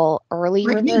couple early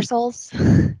Like me. reversals.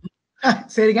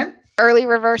 Say it again. Early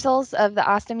reversals of the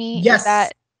ostomy. Yes. Is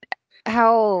that,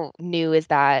 how new is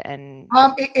that? And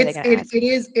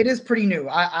it is pretty new.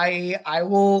 I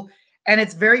will, and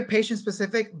it's very patient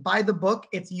specific. By the book,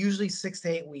 it's usually 6 to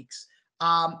 8 weeks.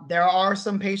 There are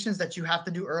some patients that you have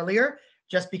to do earlier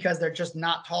just because they're just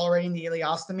not tolerating the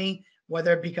ileostomy,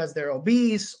 whether because they're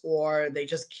obese or they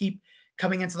just keep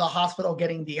coming into the hospital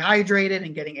getting dehydrated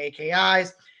and getting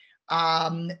AKIs.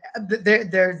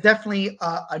 There's definitely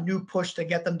a new push to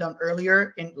get them done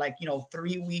earlier in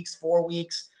 3 weeks, 4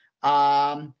 weeks.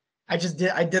 I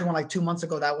did one like 2 months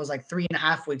ago that was like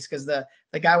 3.5 weeks because the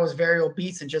guy was very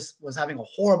obese and just was having a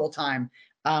horrible time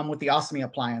with the ostomy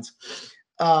appliance.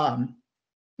 But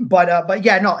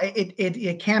yeah, no,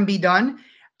 it can be done.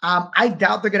 I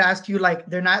doubt they're gonna ask you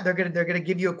they're gonna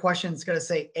give you a question. It's gonna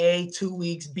say A 2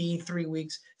 weeks, B 3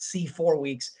 weeks, C 4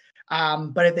 weeks.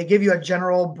 But if they give you a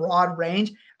general broad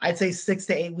range, I'd say 6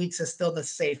 to 8 weeks is still the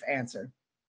safe answer.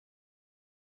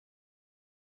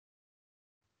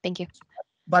 Thank you.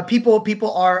 But people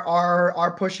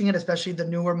are pushing it, especially the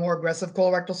newer, more aggressive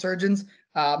colorectal surgeons,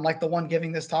 like the one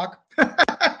giving this talk.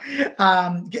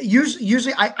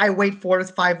 Usually I wait 4 to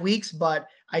 5 weeks, but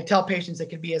I tell patients it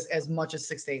can be as much as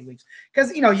 6 to 8 weeks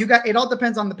because it all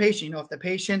depends on the patient. If the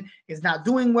patient is not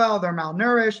doing well, they're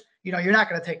malnourished, you're not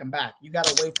going to take them back. You got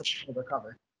to wait for them to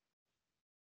recover.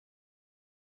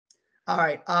 All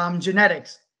right,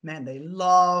 genetics, man, they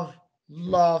love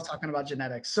talking about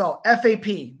genetics. So FAP,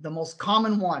 the most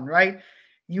common one, right?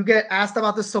 You get asked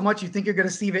about this so much, you think you're going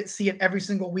to see it every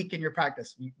single week in your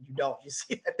practice. You don't. You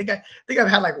see, I think I've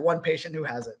had like one patient who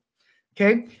has it.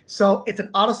 Okay, so it's an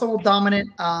autosomal dominant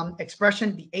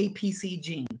expression, the APC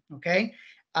gene. Okay,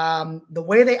 the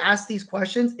way they ask these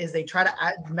questions is they try to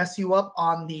mess you up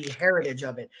on the heritage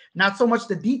of it, not so much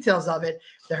the details of it.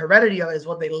 The heredity of it is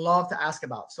what they love to ask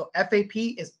about. So FAP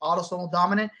is autosomal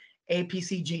dominant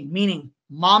APC gene, meaning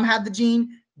mom had the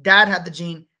gene, dad had the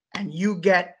gene, and you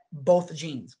get both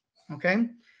genes. Okay,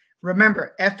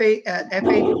 remember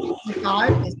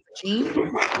FAP5 is the gene.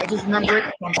 I just remember it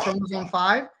from chromosome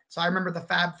 5. So I remember the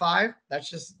Fab5. That's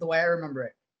just the way I remember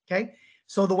it. Okay.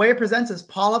 So the way it presents is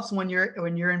polyps when you're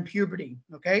in puberty.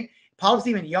 Okay. Polyps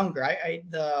even younger.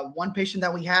 The one patient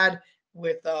that we had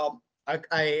with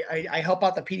I help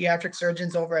out the pediatric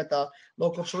surgeons over at the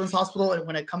local children's hospital, and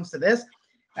when it comes to this,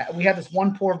 we had this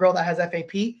one poor girl that has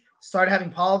FAP, started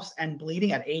having polyps and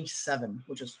bleeding at age 7,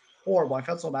 which is horrible. I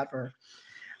felt so bad for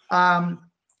her.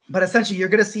 But essentially, you're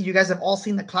going to see, you guys have all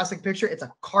seen the classic picture. It's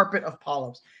a carpet of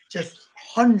polyps, just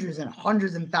hundreds and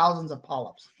hundreds and thousands of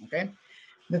polyps. Okay.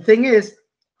 The thing is,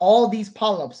 all these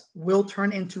polyps will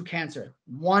turn into cancer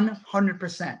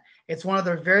 100%. It's one of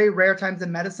the very rare times in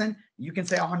medicine you can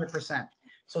say 100%.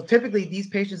 So typically, these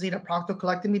patients need a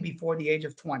proctocolectomy before the age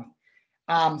of 20.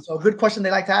 So a good question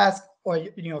they like to ask, or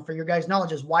for your guys'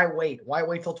 knowledge, is why wait? Why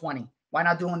wait till 20? Why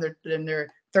not do when they're in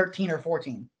their 13 or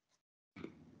 14?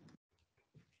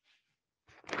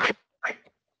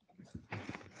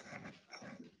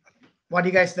 What do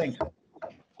you guys think?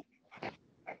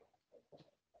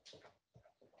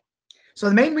 So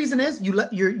the main reason is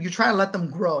you're trying to let them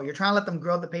grow. You're trying to let them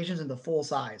grow the patients into full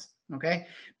size. Okay,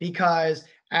 because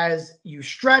as you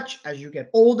stretch, as you get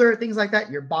older, things like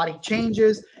that, your body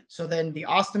changes. So then the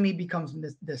ostomy becomes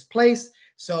displaced.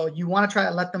 So you want to try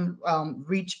to let them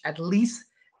reach at least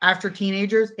after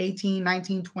teenagers, 18,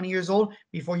 19, 20 years old,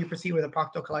 before you proceed with a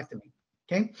proctocolectomy.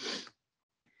 Okay.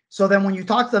 So then when you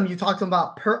talk to them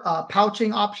about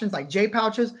pouching options like J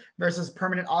pouches versus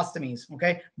permanent ostomies.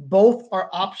 Okay. Both are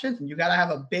options, and you got to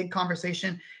have a big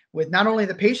conversation with not only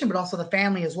the patient, but also the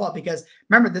family as well. Because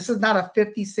remember, this is not a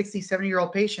 50, 60,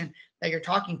 70-year-old patient that you're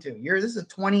talking to. This is a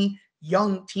 20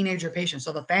 young teenager patient.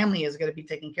 So the family is going to be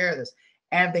taking care of this.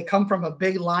 And if they come from a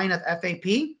big line of FAP,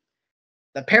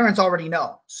 the parents already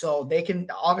know. So they can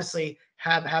obviously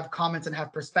have comments and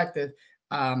have perspective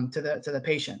to the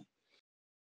patient.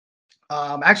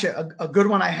 Actually, a good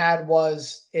one I had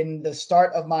was in the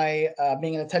start of my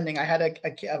being an attending. I had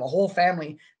a whole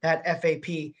family that had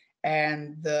FAP,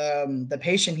 and the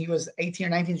patient, he was 18 or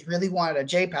 19, really wanted a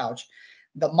J pouch.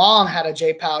 The mom had a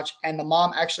J pouch, and the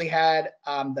mom actually had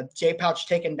the J pouch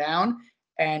taken down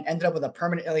and ended up with a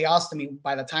permanent ileostomy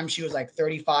by the time she was like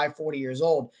 35, 40 years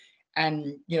old.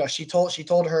 And she told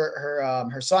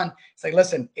her son, it's like,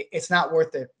 listen, it's not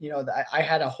worth it. I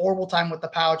had a horrible time with the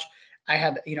pouch. I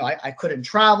had, I couldn't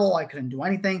travel. I couldn't do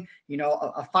anything.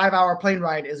 A 5-hour plane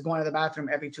ride is going to the bathroom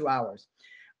every 2 hours.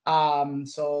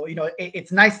 So,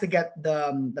 it's nice to get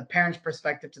the parents'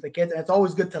 perspective to the kids. And it's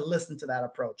always good to listen to that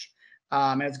approach.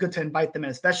 And it's good to invite them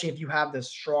in, especially if you have this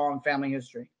strong family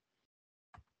history.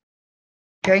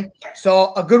 Okay.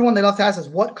 So a good one they love to ask is,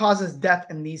 what causes death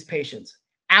in these patients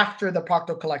after the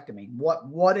proctocolectomy?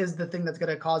 What is the thing that's going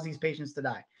to cause these patients to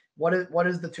die? What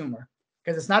is the tumor?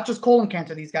 Because it's not just colon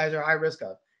cancer these guys are high risk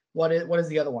of. What is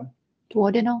the other one?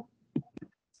 Duodenal.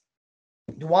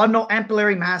 Duodenal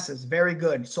ampullary masses. Very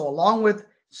good. So along with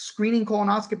screening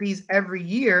colonoscopies every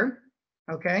year,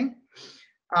 okay,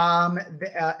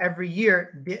 every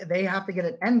year they have to get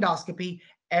an endoscopy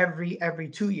every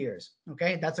 2 years.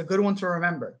 Okay, that's a good one to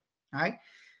remember. All right.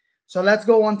 So let's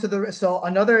go on to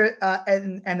another,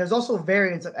 and there's also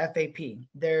variants of FAP.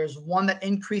 There's one that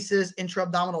increases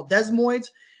intra-abdominal desmoids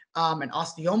and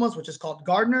osteomas, which is called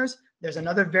Gardner's. There's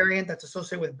another variant that's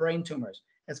associated with brain tumors.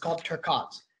 It's called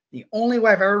Turcotte's. The only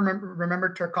way I've ever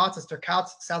remembered Turcotte's is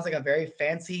Turcotte's sounds like a very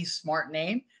fancy, smart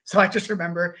name. So I just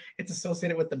remember it's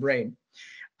associated with the brain.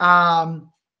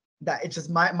 That it's just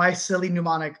my silly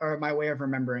mnemonic, or my way of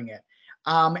remembering it.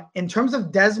 In terms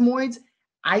of desmoids,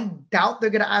 I doubt they're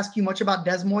going to ask you much about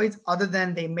desmoids, other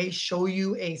than they may show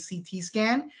you a CT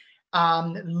scan.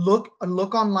 Look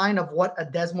online of what a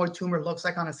desmoid tumor looks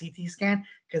like on a CT scan,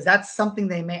 because that's something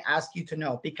they may ask you to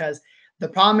know. Because the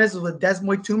problem is with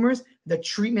desmoid tumors, the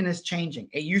treatment is changing.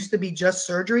 It used to be just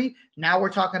surgery. Now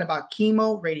we're talking about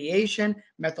chemo, radiation,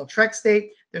 methotrexate.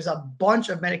 There's a bunch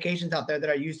of medications out there that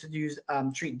are used to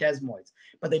treat desmoids,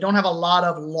 but they don't have a lot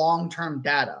of long-term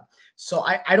data. So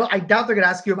I doubt they're going to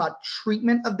ask you about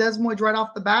treatment of desmoids right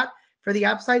off the bat for the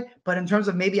ABSITE. But in terms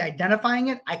of maybe identifying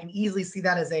it, I can easily see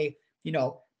that as a,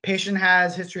 patient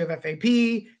has history of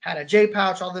FAP, had a J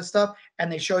pouch, all this stuff,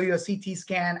 and they show you a CT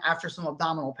scan after some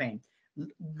abdominal pain.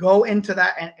 Go into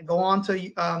that and go on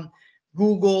to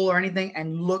Google or anything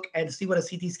and look and see what a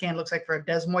CT scan looks like for a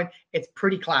desmoid. It's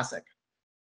pretty classic.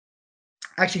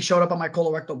 Actually showed up on my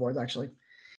colorectal boards, actually.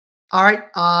 All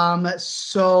right.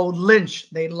 So Lynch,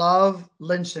 they love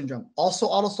Lynch syndrome. Also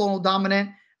autosomal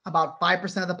dominant. About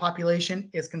 5% of the population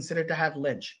is considered to have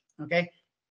Lynch. Okay.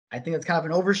 I think it's kind of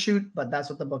an overshoot, but that's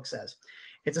what the book says.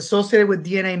 It's associated with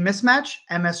DNA mismatch,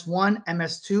 MS1,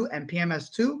 MS2, and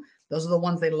PMS2. Those are the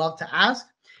ones they love to ask.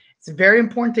 It's very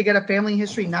important to get a family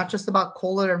history, not just about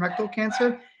colon and rectal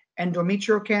cancer.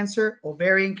 Endometrial cancer,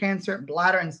 ovarian cancer,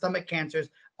 bladder and stomach cancers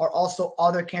are also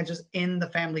other cancers in the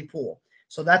family pool.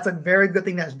 So that's a very good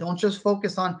thing. Don't just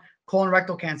focus on colon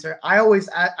rectal cancer. Every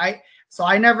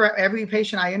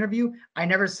patient I interview, I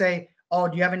never say, oh,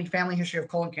 do you have any family history of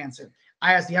colon cancer?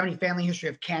 I ask, do you have any family history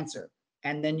of cancer?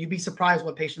 And then you'd be surprised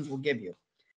what patients will give you.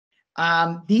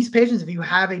 These patients, if you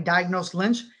have a diagnosed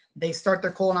Lynch, they start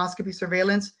their colonoscopy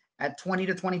surveillance at 20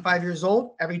 to 25 years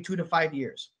old, every 2 to 5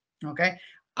 years. Okay.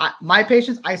 My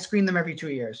patients, I screen them every 2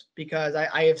 years, because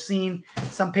I have seen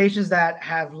some patients that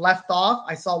have left off.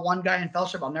 I saw one guy in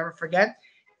fellowship, I'll never forget,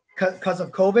 because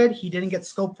of COVID. He didn't get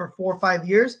scoped for 4 or 5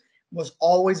 years, was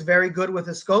always very good with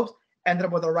his scopes. ended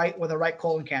up with a right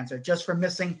colon cancer just for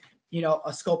missing,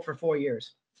 a scope for 4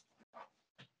 years.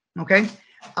 Okay.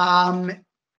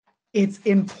 It's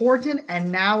important,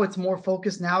 and now it's more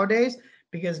focused nowadays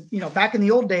because, back in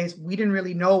the old days, we didn't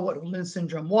really know what Lynch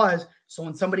syndrome was. So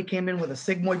when somebody came in with a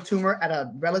sigmoid tumor at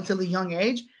a relatively young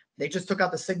age, they just took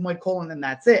out the sigmoid colon and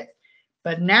that's it.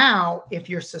 But now, if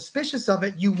you're suspicious of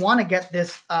it, you want to get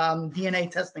this DNA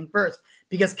testing first,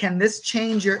 because can this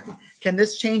change your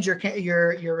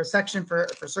resection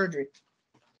for surgery?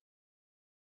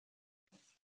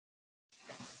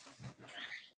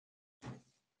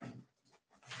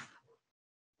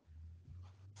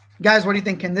 Guys, what do you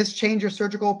think? Can this change your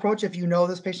surgical approach if you know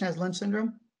this patient has Lynch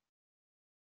syndrome?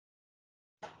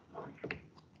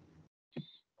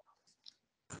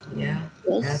 Yeah.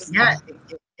 Yeah,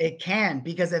 it can,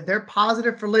 because if they're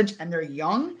positive for Lynch and they're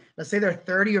young, let's say they're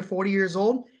 30 or 40 years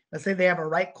old, let's say they have a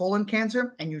right colon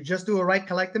cancer and you just do a right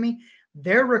colectomy,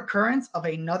 their recurrence of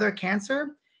another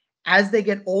cancer as they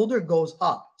get older goes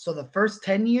up. So the first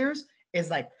 10 years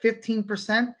is like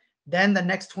 15%. Then the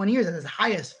next 20 years is as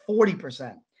high as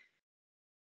 40%.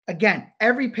 Again,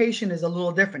 every patient is a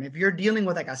little different. If you're dealing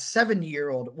with like a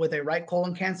 70-year-old with a right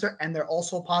colon cancer and they're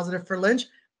also positive for Lynch,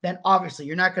 then obviously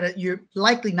you're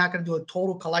likely not gonna do a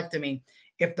total colectomy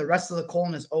if the rest of the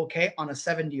colon is okay on a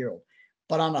 70-year-old.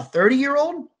 But on a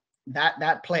 30-year-old,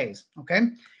 that plays. Okay.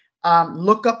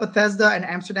 Look up Bethesda and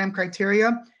Amsterdam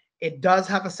criteria. It does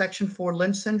have a section for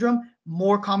Lynch syndrome,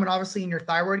 more common obviously in your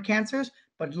thyroid cancers,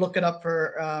 but look it up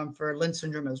for Lynch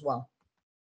syndrome as well.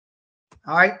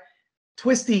 All right.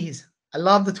 Twisties. I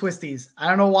love the twisties. I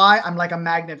don't know why. I'm like a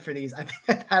magnet for these. I think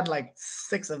I've had like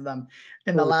 6 of them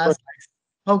in the last.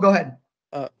 Oh, go ahead.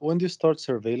 When do you start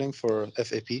surveilling for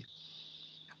FAP?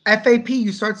 FAP,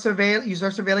 you start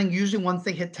surveilling usually once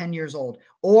they hit 10 years old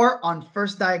or on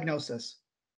first diagnosis.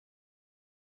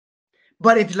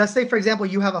 But if, let's say, for example,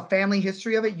 you have a family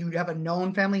history of it, you have a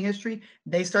known family history,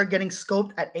 they start getting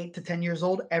scoped at 8 to 10 years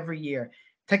old every year.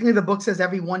 Technically, the book says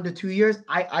every 1 to 2 years.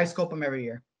 I scope them every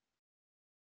year.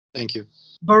 Thank you.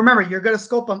 But remember, you're going to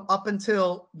scope them up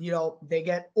until, they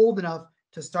get old enough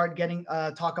to start getting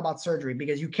talk about surgery,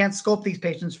 because you can't scope these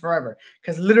patients forever,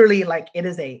 because literally it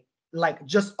is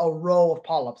just a row of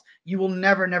polyps. You will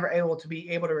never be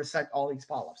able to resect all these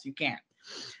polyps. You can't.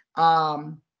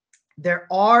 There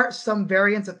are some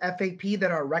variants of FAP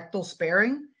that are rectal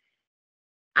sparing.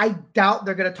 I doubt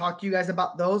they're going to talk to you guys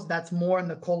about those. That's more in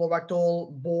the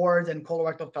colorectal boards and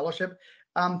colorectal fellowship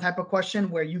type of question,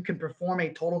 where you can perform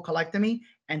a total colectomy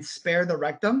and spare the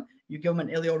rectum. You give them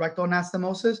an ileorectal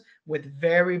anastomosis with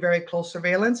very, very close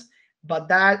surveillance. But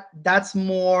that's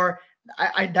more,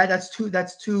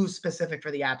 that's too specific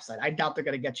for the ABSITE. I doubt they're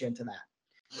going to get you into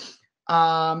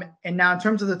that. And now in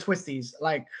terms of the twisties,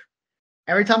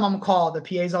 every time I'm called, the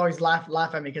PAs always laugh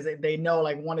at me because they know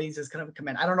one of these is going to come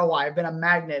in. I don't know why. I've been a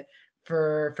magnet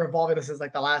for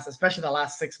volvuluses especially the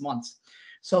last 6 months.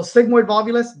 So sigmoid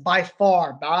volvulus, by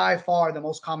far the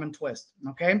most common twist.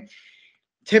 Okay.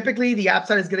 Typically, the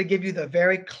ABSITE is going to give you the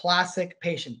very classic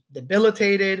patient,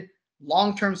 debilitated,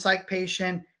 long-term psych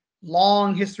patient,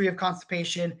 long history of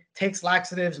constipation, takes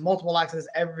laxatives, multiple laxatives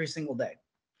every single day.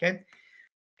 Okay.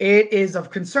 It is of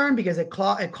concern because it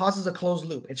causes a closed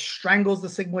loop. It strangles the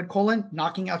sigmoid colon,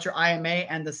 knocking out your IMA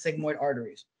and the sigmoid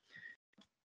arteries.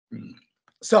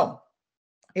 So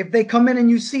if they come in and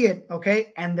you see it,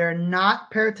 okay, and they're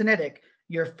not peritonitic,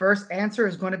 your first answer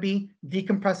is going to be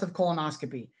decompressive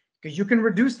colonoscopy, because you can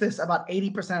reduce this about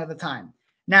 80% of the time.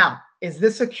 Now, is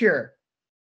this a cure?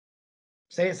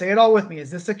 Say it all with me. Is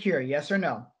this a cure? Yes or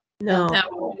no? No.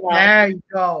 There you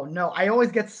go. No. I always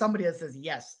get somebody that says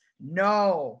yes.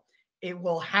 No. It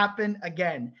will happen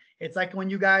again. It's like when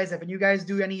you guys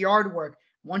do any yard work,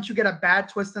 once you get a bad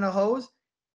twist in a hose,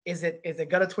 is it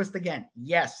gonna twist again?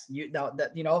 Yes.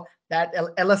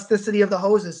 That elasticity of the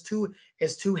hose is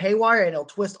too haywire, and it'll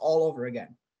twist all over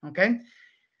again. Okay.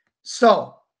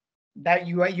 So that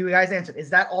you guys answered. Is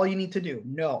that all you need to do?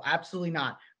 No, absolutely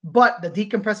not. But the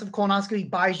decompressive colonoscopy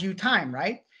buys you time,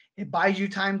 right? It buys you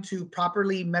time to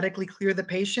properly medically clear the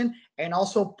patient and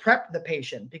also prep the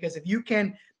patient, because if you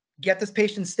can get this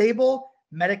patient stable,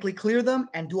 medically clear them,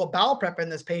 and do a bowel prep in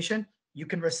this patient, you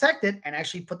can resect it and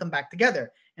actually put them back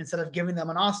together instead of giving them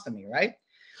an ostomy, right?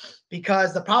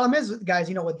 Because the problem is, guys,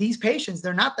 with these patients,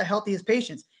 they're not the healthiest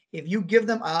patients. If you give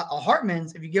them a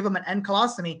Hartman's, if you give them an end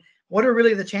colostomy, what are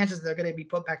really the chances they're going to be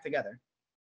put back together?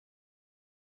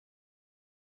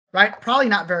 Right? Probably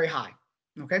not very high.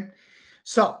 Okay.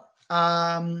 So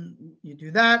you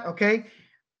do that. Okay.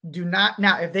 Do not,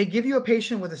 now if they give you a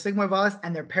patient with a sigmoid volvulus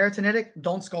and they're peritonitic,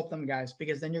 don't scope them, guys,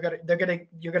 because then you're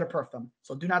gonna perf them.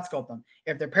 So do not scope them.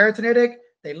 If they're peritonitic,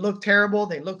 They look terrible.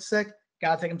 They look sick.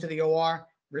 Got to take them to the OR,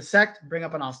 resect, bring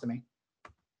up an ostomy.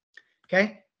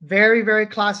 Okay. Very, very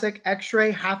classic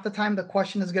x-ray. Half the time the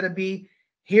question is going to be,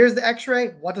 here's the x-ray.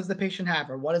 What does the patient have?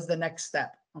 Or what is the next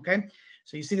step? Okay.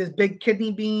 So you see this big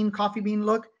kidney bean, coffee bean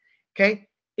look. Okay.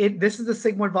 This is the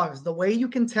sigmoid volvulus. The way you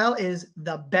can tell is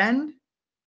the bend.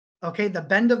 Okay. The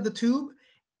bend of the tube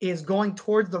is going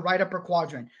towards the right upper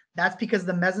quadrant. That's because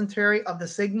the mesentery of the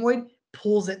sigmoid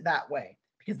pulls it that way,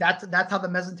 because that's how the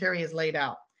mesentery is laid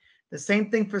out. The same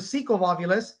thing for cecal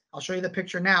volvulus. I'll show you the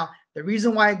picture now. The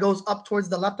reason why it goes up towards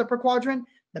the left upper quadrant,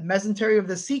 the mesentery of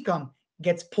the cecum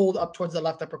gets pulled up towards the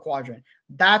left upper quadrant.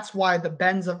 That's why the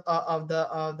bends of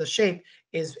the shape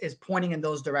is pointing in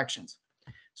those directions.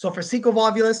 So for cecal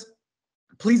volvulus,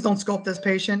 please don't scope this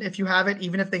patient if you have it,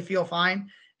 even if they feel fine.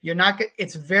 You're not.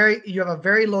 You have a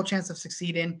very low chance of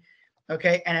succeeding.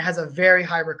 Okay, and it has a very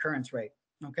high recurrence rate.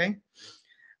 Okay.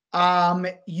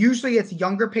 Usually it's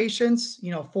younger patients,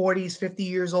 40s, 50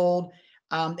 years old.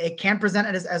 It can present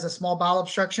as a small bowel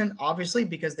obstruction, obviously,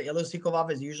 because the ileocecal valve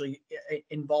is usually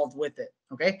involved with it.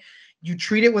 Okay. You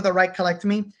treat it with a right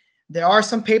colectomy. There are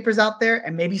some papers out there,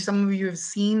 and maybe some of you have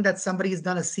seen that somebody has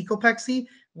done a cecopexy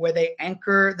where they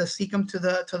anchor the cecum to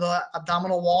the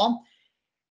abdominal wall.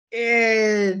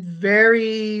 It's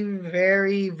very,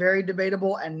 very, very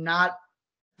debatable and not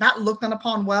looked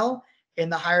upon well in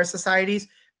the higher societies.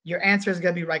 Your answer is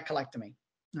going to be right colectomy.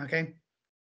 Okay.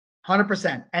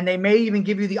 100%. And they may even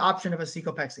give you the option of a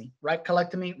cecopexy. Right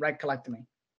colectomy, right colectomy.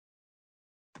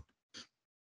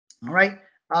 All right.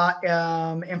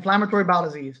 Inflammatory bowel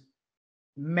disease.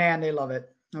 Man, they love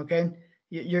it. Okay.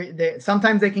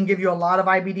 Sometimes they can give you a lot of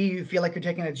IBD. You feel like you're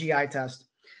taking a GI test.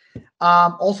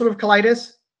 Ulcerative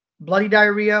colitis, bloody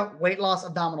diarrhea, weight loss,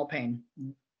 abdominal pain.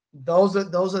 Those are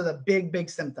the big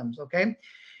symptoms. Okay.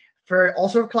 For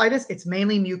ulcerative colitis, it's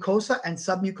mainly mucosa and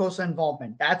submucosa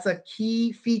involvement. That's a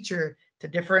key feature to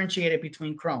differentiate it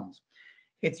between Crohn's.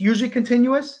 It's usually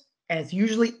continuous and it's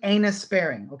usually anus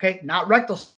sparing. Okay, not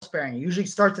rectal sparing. It usually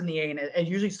starts in the anus. It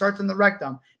usually starts in the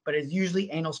rectum, but it's usually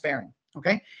anal sparing.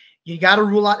 Okay, you got to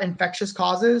rule out infectious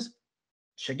causes.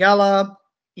 Shigella,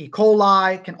 E.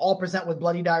 coli can all present with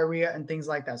bloody diarrhea and things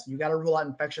like that. So you got to rule out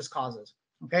infectious causes.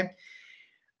 Okay,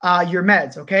 your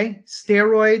meds. Okay,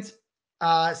 steroids.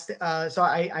 So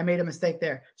I made a mistake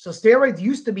there. So steroids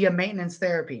used to be a maintenance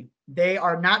therapy. They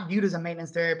are not viewed as a maintenance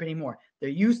therapy anymore. They're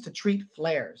used to treat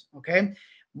flares. Okay.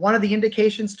 One of the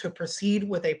indications to proceed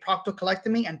with a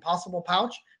proctocolectomy and possible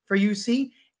pouch for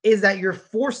UC is that you're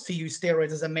forced to use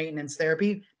steroids as a maintenance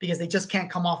therapy because they just can't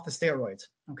come off the steroids.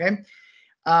 Okay.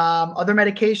 Other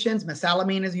medications,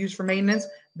 mesalamine is used for maintenance.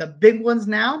 The big ones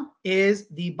now is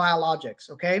the biologics.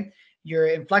 Okay. Your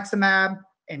infliximab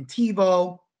and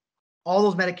Tivo, all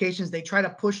those medications, they try to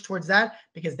push towards that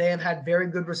because they have had very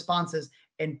good responses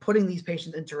in putting these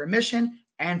patients into remission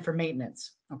and for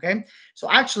maintenance. Okay.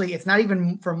 So actually, it's not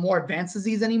even for more advanced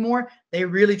disease anymore. They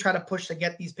really try to push to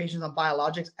get these patients on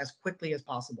biologics as quickly as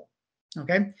possible.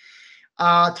 Okay.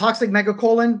 Toxic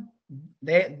megacolon.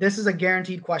 This is a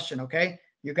guaranteed question. Okay.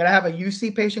 You're going to have a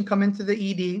UC patient come into the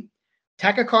ED,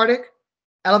 tachycardic,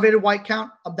 elevated white count,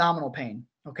 abdominal pain.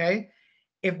 Okay.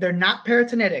 If they're not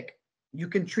peritonitic, you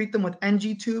can treat them with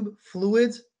NG tube,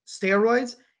 fluids,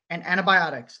 steroids, and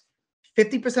antibiotics.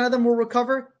 50% of them will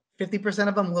recover. 50%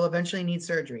 of them will eventually need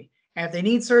surgery. And if they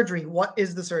need surgery, what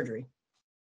is the surgery?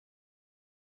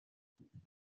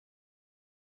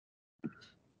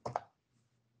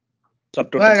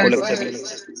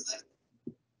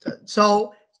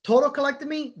 So total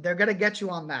colectomy, they're going to get you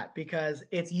on that because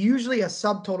it's usually a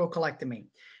subtotal colectomy.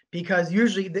 Because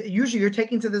usually you're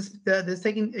taking this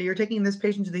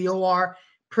patient to the OR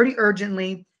pretty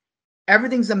urgently.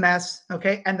 Everything's a mess,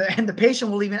 okay? And the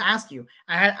patient will even ask you.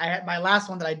 I had my last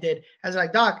one that I did. I was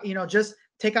like, doc, just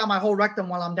take out my whole rectum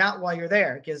while you're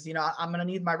there, because I'm gonna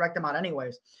need my rectum out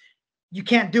anyways. You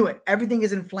can't do it. Everything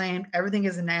is inflamed. Everything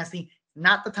is nasty.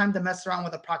 Not the time to mess around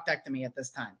with a proctectomy at this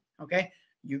time. Okay,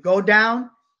 you go down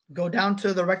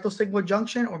to the rectal sigmoid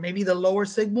junction or maybe the lower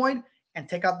sigmoid, and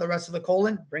take out the rest of the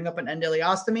colon, bring up an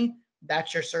endoleostomy.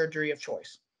 That's your surgery of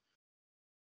choice.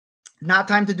 Not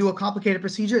time to do a complicated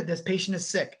procedure. This patient is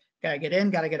sick. Got to get in,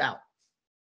 got to get out.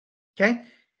 Okay.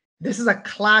 This is a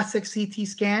classic CT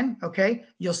scan. Okay.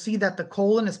 You'll see that the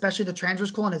colon, especially the transverse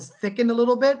colon, is thickened a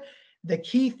little bit. The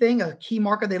key thing, a key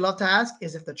marker they love to ask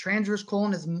is if the transverse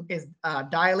colon is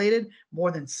dilated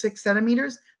more than 6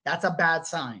 centimeters, that's a bad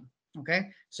sign.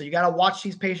 Okay. So you got to watch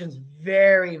these patients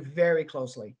very, very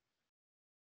closely.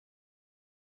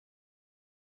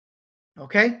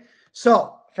 Okay,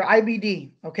 so for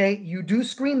IBD, okay, you do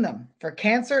screen them for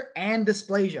cancer and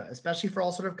dysplasia, especially for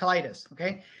ulcerative colitis.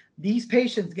 Okay, These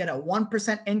patients get a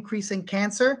 1% increase in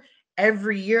cancer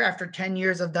every year after 10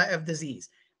 years of disease,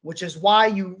 which is why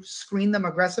you screen them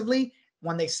aggressively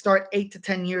when they start 8 to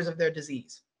 10 years of their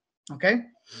disease. Okay.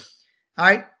 All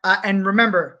right. And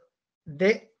remember,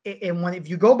 if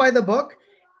you go by the book,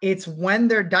 it's when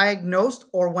they're diagnosed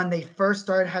or when they first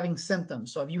started having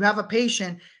symptoms. So if you have a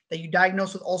patient that you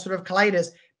diagnose with ulcerative colitis,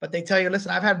 but they tell you,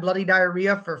 listen, I've had bloody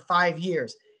diarrhea for 5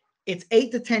 years. It's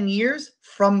 8 to 10 years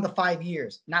from the 5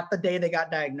 years, not the day they got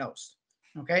diagnosed.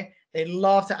 Okay. They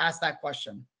love to ask that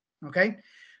question. Okay.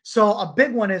 So a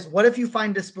big one is, what if you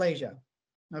find dysplasia?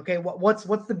 Okay. What's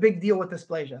the big deal with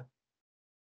dysplasia?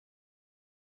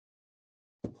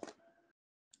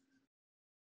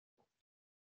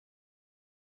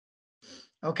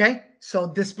 Okay, so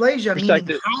dysplasia,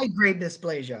 meaning high-grade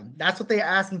dysplasia. That's what they're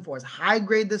asking for, is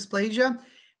high-grade dysplasia.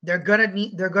 They're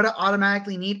gonna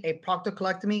automatically need a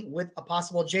proctocolectomy with a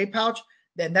possible J pouch.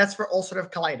 Then that's for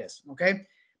ulcerative colitis. Okay,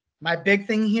 my big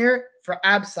thing here for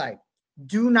ABSITE: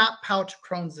 do not pouch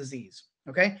Crohn's disease.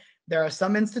 Okay, there are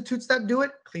some institutes that do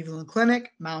it, Cleveland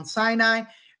Clinic, Mount Sinai.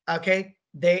 Okay,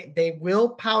 they will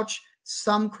pouch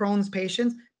some Crohn's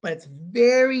patients, but it's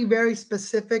very, very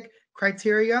specific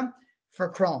criteria for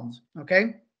Crohn's.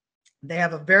 Okay, they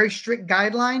have a very strict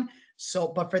guideline. So,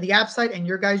 but for the ABSITE and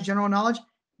your guys' general knowledge,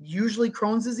 usually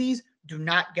Crohn's disease do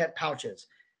not get pouches.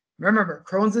 Remember,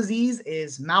 Crohn's disease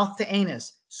is mouth to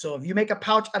anus. So if you make a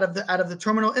pouch out of the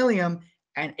terminal ileum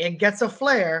and it gets a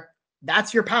flare,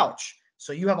 that's your pouch.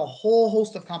 So you have a whole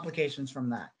host of complications from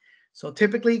that. So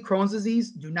typically Crohn's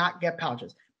disease do not get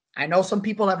pouches. I know some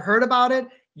people have heard about it.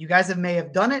 You guys may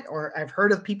have done it, or I've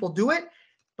heard of people do it.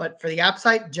 But for the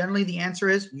ABSITE, generally the answer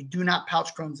is you do not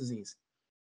pouch Crohn's disease.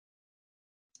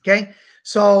 Okay,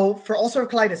 so for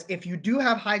ulcerative colitis, if you do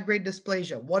have high-grade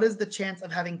dysplasia, what is the chance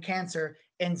of having cancer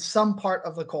in some part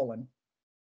of the colon?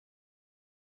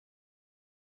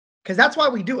 Because that's why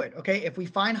we do it. Okay, if we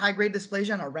find high-grade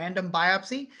dysplasia in a random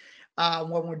biopsy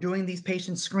when we're doing these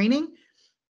patients screening,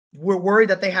 we're worried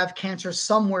that they have cancer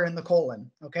somewhere in the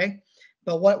colon. Okay,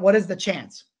 but what is the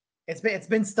chance? It's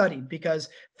been studied, because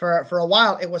for a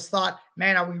while it was thought,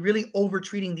 man, are we really over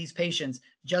treating these patients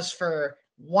just for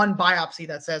one biopsy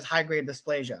that says high-grade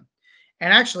dysplasia?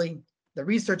 And actually, the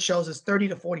research shows is 30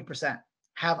 to 40%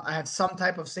 have some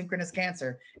type of synchronous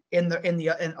cancer in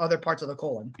other parts of the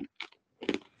colon.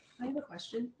 I have a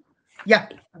question. Yeah.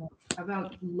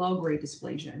 About low-grade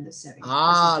dysplasia in this setting.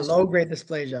 Low-grade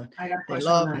dysplasia. I got a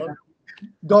question on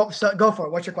that. Go for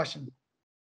it. What's your question?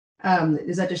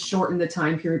 Does that just shorten the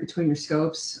time period between your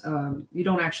scopes? You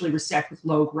don't actually resect with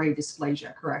low-grade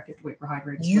dysplasia, correct? You have to wait for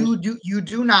high-grade dysplasia.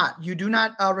 You do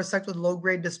not resect with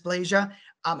low-grade dysplasia.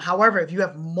 However, if you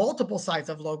have multiple sites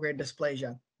of low-grade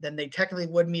dysplasia, then they technically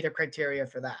would meet a criteria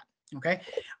for that. Okay.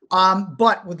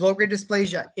 But with low-grade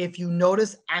dysplasia, if you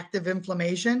notice active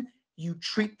inflammation, you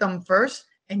treat them first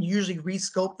and usually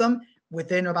rescope them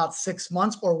within about 6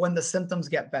 months or when the symptoms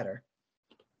get better.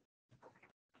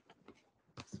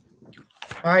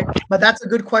 All right, but that's a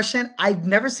good question. I've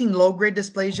never seen low-grade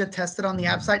dysplasia tested on the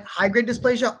ABSITE. High-grade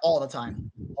dysplasia all the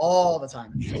time.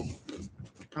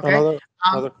 Okay.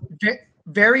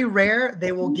 Very rare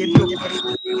they will give you a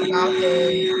question about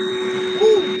a.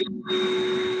 Ooh,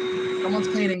 someone's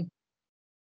cleaning.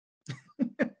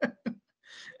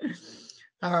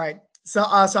 All right. So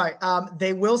sorry.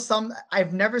 They will some.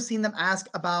 I've never seen them ask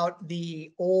about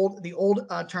the old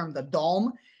term, the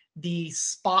DOLM. The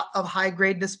spot of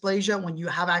high-grade dysplasia, when you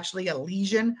have actually a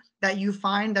lesion that you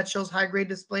find that shows high-grade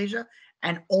dysplasia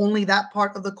and only that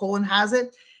part of the colon has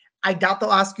it. I doubt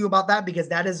they'll ask you about that, because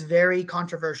that is very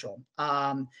controversial.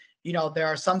 There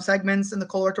are some segments in the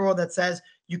colorectal world that says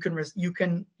you can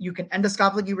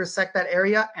endoscopically resect that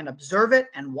area and observe it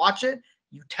and watch it.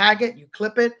 You tag it, you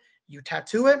clip it, you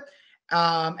tattoo it,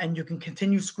 and you can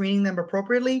continue screening them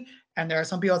appropriately. And there are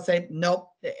some people that say, nope,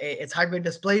 it's high-grade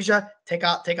dysplasia, take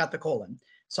out the colon.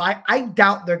 So I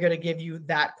doubt they're going to give you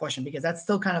that question, because that's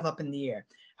still kind of up in the air.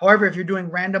 However, if you're doing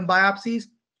random biopsies,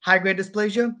 high-grade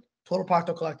dysplasia, total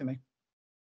proctocolectomy.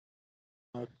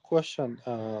 Question.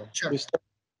 Sure. We start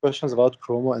questions about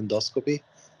chromoendoscopy.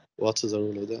 What is the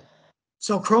role of that?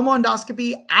 So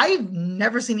chromoendoscopy, I've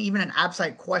never seen even an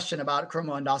ABSITE question about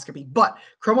chromoendoscopy, but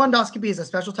chromoendoscopy is a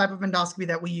special type of endoscopy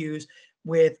that we use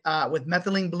with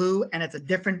methylene blue, and it's a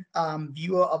different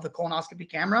view of the colonoscopy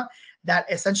camera that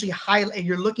essentially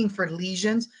you're looking for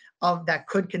lesions that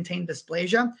could contain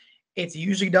dysplasia. It's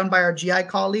usually done by our GI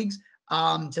colleagues,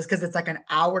 just because it's like an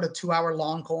hour to 2 hour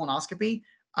long colonoscopy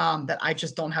that I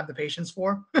just don't have the patience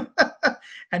for,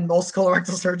 and most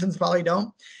colorectal surgeons probably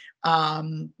don't.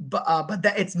 But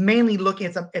that it's mainly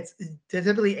looking, it's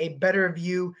typically a better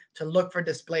view to look for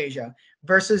dysplasia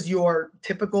versus your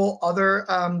typical other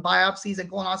biopsies and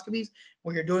colonoscopies,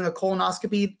 where you're doing a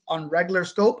colonoscopy on regular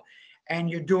scope and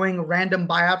you're doing random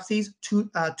biopsies,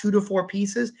 2 to 4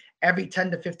 pieces every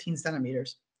 10 to 15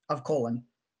 centimeters of colon.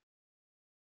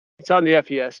 It's on the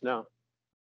FES now.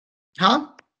 Huh?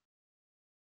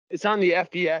 It's on the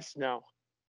FES now.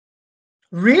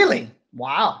 Really?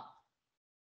 Wow.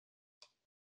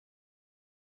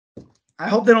 I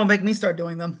hope they don't make me start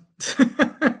doing them,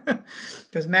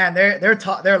 because man,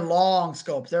 they're long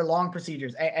scopes, they're long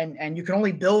procedures, and you can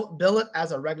only bill it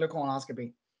as a regular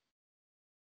colonoscopy.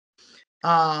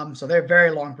 So they're very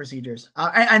long procedures,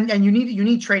 and you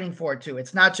need training for it too.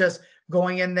 It's not just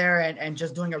going in there and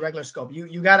just doing a regular scope.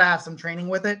 You got to have some training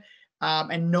with it,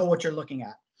 and know what you're looking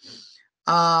at.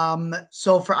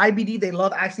 So for IBD, they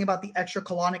love asking about the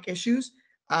extracolonic issues.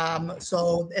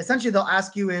 So essentially they'll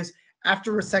ask you is,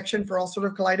 after resection for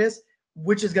ulcerative colitis,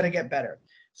 which is going to get better?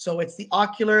 So it's the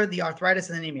ocular, the arthritis,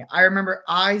 and anemia. I remember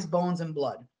eyes, bones, and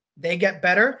blood. They get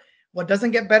better. What doesn't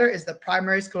get better is the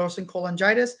primary sclerosing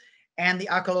cholangitis and the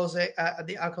ankylosing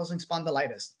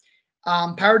spondylitis.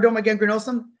 Paroderma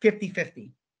gangrenosum, 50-50.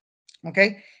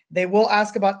 Okay. They will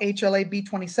ask about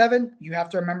HLA-B27. You have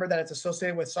to remember that it's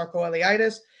associated with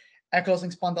sarcoileitis,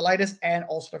 ankylosing spondylitis, and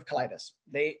ulcerative colitis.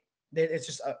 It's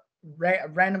just a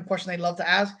random question they love to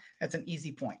ask. That's an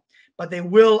easy point. But they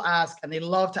will ask, and they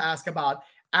love to ask about,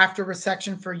 after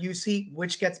resection for UC,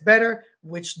 which gets better,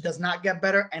 which does not get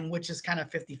better, and which is kind of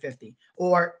 50-50,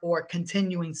 or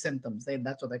continuing symptoms.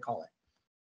 That's what they call it.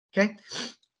 Okay.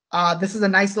 This is a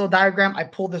nice little diagram. I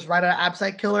pulled this right out of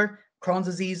ABSITE Killer, Crohn's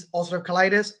disease, ulcerative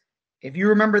colitis. If you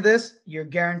remember this, you're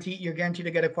guaranteed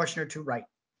to get a question or two right.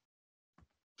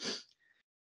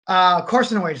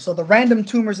 Carcinoid. So the random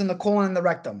tumors in the colon and the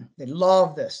rectum. They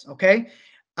love this. Okay.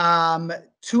 2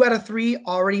 out of 3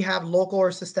 already have local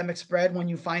or systemic spread when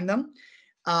you find them.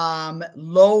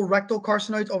 Low rectal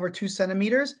carcinoids over 2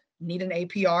 centimeters need an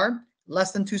APR.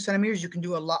 Less than 2 centimeters, you can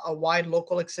do a wide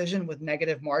local excision with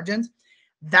negative margins.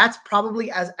 That's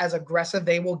probably as aggressive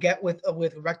they will get with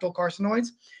rectal carcinoids.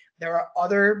 There are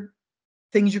other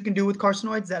things you can do with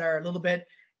carcinoids that are a little bit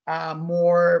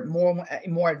more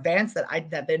advanced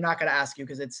that they're not going to ask you,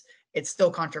 because it's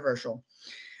still controversial.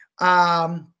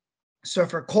 So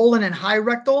for colon and high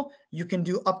rectal, you can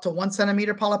do up to 1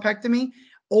 centimeter polypectomy.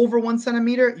 Over 1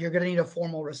 centimeter, you're going to need a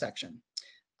formal resection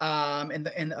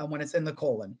when it's in the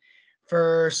colon.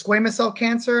 For squamous cell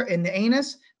cancer in the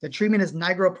anus, the treatment is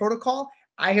Nigro protocol.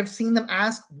 I have seen them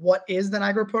ask, what is the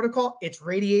Nigro protocol? It's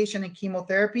radiation and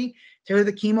chemotherapy.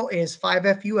 Typically, the chemo is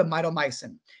 5-FU and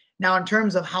mitomycin. Now, in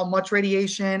terms of how much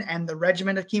radiation and the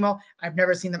regimen of chemo, I've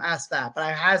never seen them ask that, but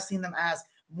I have seen them ask,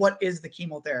 what is the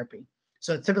chemotherapy?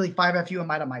 So it's typically 5-FU and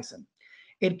mitomycin.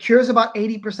 It cures about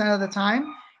 80% of the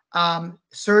time.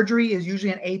 Surgery is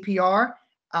usually an APR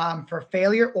for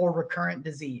failure or recurrent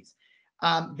disease.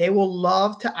 They will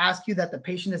love to ask you that the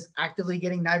patient is actively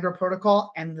getting Nigro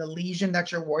protocol, and the lesion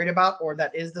that you're worried about, or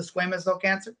that is the squamous cell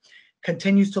cancer,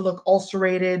 continues to look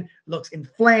ulcerated, looks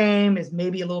inflamed, is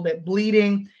maybe a little bit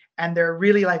bleeding, and they're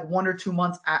really like 1 or 2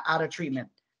 months out of treatment.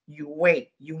 You wait.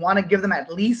 You want to give them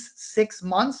at least 6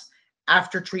 months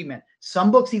after treatment.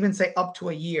 Some books even say up to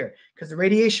a year, because the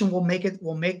radiation will make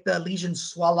the lesion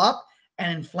swell up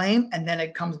and inflame, and then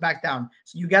it comes back down.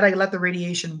 So you got to let the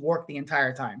radiation work the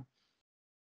entire time.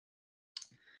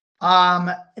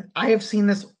 I have seen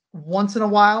this once in a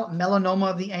while,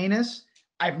 melanoma of the anus.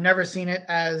 I've never seen it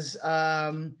as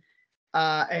I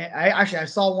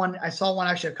saw one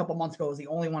actually a couple months ago. It was the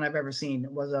only one I've ever seen.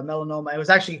 It was a melanoma. It was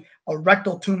actually a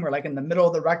rectal tumor, like in the middle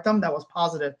of the rectum, that was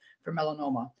positive for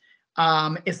melanoma.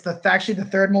 It's actually the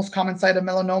 3rd most common site of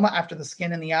melanoma after the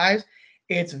skin and the eyes.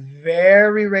 It's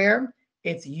very rare.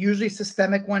 It's usually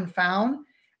systemic when found.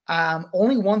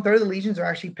 Only 1/3 of the lesions are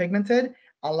actually pigmented.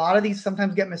 A lot of these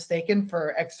sometimes get mistaken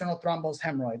for external thrombosed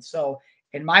hemorrhoids. So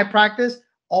in my practice,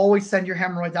 always send your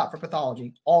hemorrhoids out for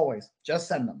pathology. Always. Just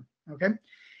send them. Okay.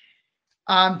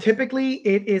 Typically,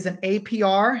 it is an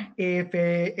APR if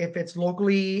it's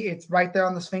locally, it's right there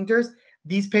on the sphincters.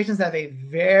 These patients have a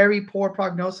very poor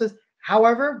prognosis.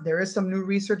 However, there is some new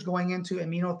research going into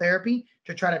immunotherapy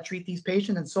to try to treat these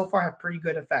patients, and so far have pretty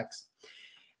good effects.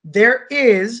 There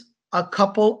is a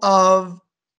couple of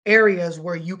areas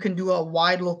where you can do a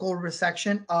wide local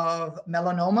resection of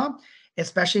melanoma,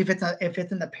 especially if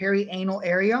it's in the perianal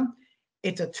area.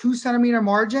 It's a 2 centimeter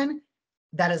margin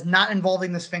that is not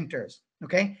involving the sphincters.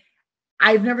 Okay.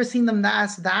 I've never seen them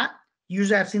ask that.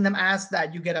 Usually I've seen them ask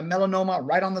that you get a melanoma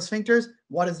right on the sphincters.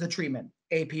 What is the treatment?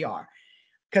 APR.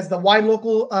 because the wide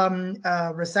local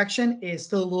resection is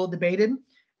still a little debated.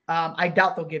 I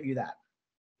doubt they'll give you that.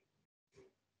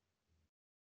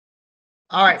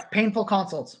 All right, painful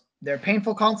consults. They're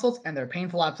painful consults and they're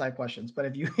painful ABSITE questions. But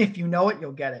if you know it,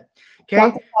 you'll get it. Okay.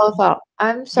 Dr. Colorectal,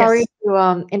 I'm sorry Yes.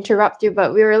 to interrupt you,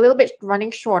 but we're a little bit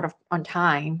running short on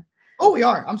time. Oh, we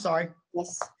are. I'm sorry.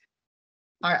 Yes.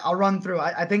 All right, I'll run through.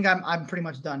 I think I'm pretty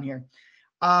much done here.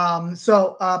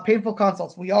 So painful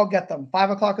consults, we all get them. 5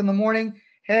 o'clock in the morning.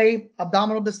 Hey,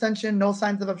 abdominal distension, no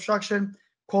signs of obstruction,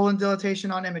 colon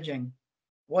dilatation on imaging.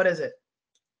 What is it?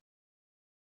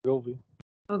 Ogilvy.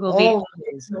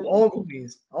 Ogilvy's.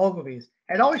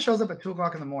 It always shows up at 2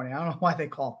 o'clock in the morning. I don't know why they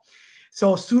call.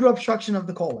 So pseudo obstruction of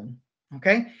the colon.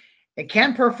 Okay. It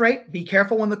can perforate. Be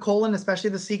careful when the colon, especially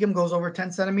the cecum, goes over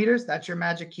 10 centimeters. That's your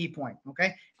magic key point.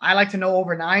 Okay. I like to know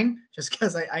over 9 just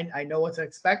because I know what to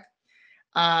expect.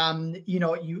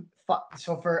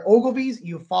 So for Ogilvy's,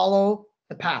 you follow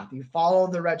the path, you follow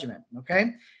the regimen.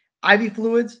 Okay. IV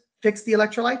fluids, fix the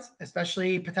electrolytes,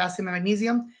 especially potassium and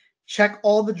magnesium. Check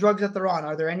all the drugs that they're on.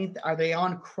 Are they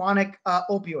on chronic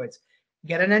opioids?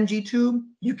 Get an NG tube.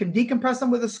 You can decompress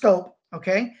them with a scope.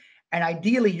 Okay. And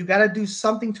ideally, you got to do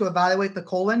something to evaluate the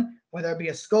colon, whether it be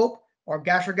a scope or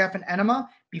gastrographic enema,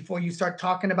 before you start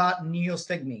talking about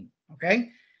neostigmine. Okay.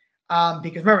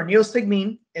 Because remember,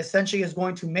 neostigmine essentially is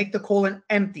going to make the colon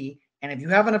empty. And if you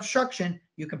have an obstruction,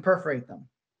 you can perforate them.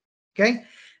 Okay.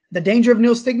 The danger of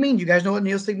neostigmine, you guys know what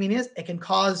neostigmine is? It can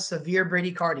cause severe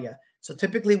bradycardia. So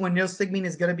typically when neostigmine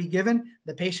is going to be given,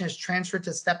 the patient is transferred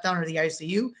to step down to the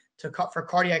ICU for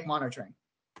cardiac monitoring.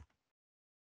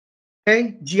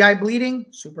 Okay, GI bleeding,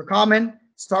 super common.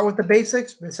 Start with the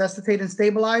basics, resuscitate and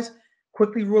stabilize.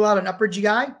 Quickly rule out an upper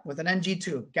GI with an NG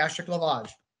tube, gastric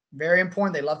lavage. Very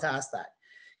important. They love to ask that.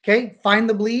 Okay, find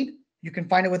the bleed. You can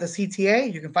find it with a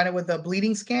CTA. You can find it with a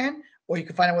bleeding scan, or you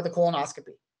can find it with a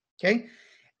colonoscopy. Okay,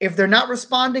 if they're not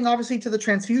responding, obviously, to the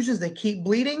transfusions, they keep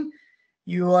bleeding.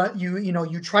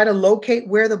 You try to locate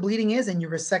where the bleeding is and you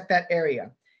resect that area.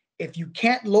 If you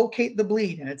can't locate the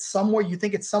bleed and it's somewhere, you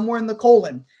think it's somewhere in the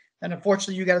colon, then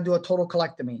unfortunately you got to do a total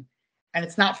colectomy. And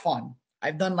it's not fun.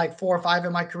 I've done like 4 or 5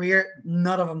 in my career.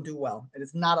 None of them do well. It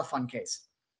is not a fun case.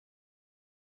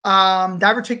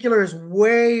 Diverticular is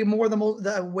way more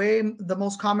the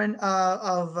most common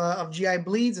of GI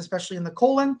bleeds, especially in the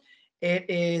colon. It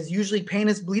is usually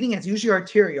painless bleeding. It's usually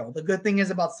arterial. The good thing is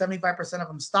about 75% of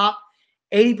them stop.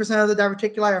 80% of the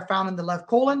diverticuli are found in the left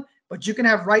colon, but you can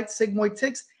have right sigmoid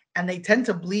tics and they tend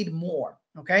to bleed more.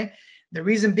 Okay. The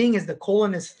reason being is the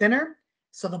colon is thinner,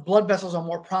 so the blood vessels are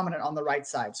more prominent on the right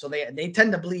side. So they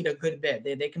tend to bleed a good bit.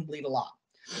 They can bleed a lot.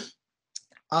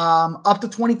 Up to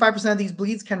 25% of these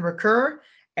bleeds can recur.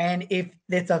 And if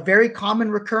it's a very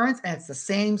common recurrence and it's the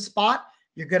same spot,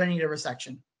 you're going to need a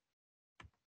resection.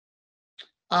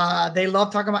 They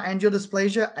love talking about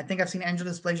angiodysplasia. I think I've seen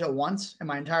angiodysplasia once in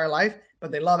my entire life,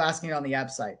 but they love asking it on the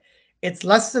ABSITE. It's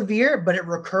less severe, but it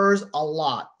recurs a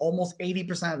lot, almost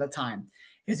 80% of the time.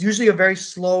 It's usually a very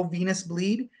slow venous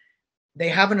bleed. They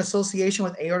have an association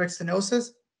with aortic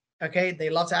stenosis. Okay, they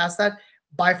love to ask that.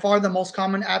 By far, the most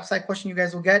common ABSITE question you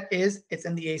guys will get is it's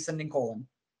in the ascending colon.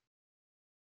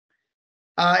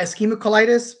 Ischemic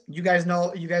colitis, you guys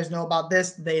know about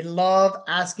this. They love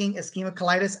asking ischemic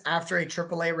colitis after a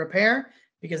AAA repair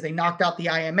because they knocked out the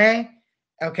IMA.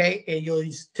 Okay, you'll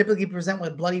typically present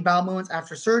with bloody bowel movements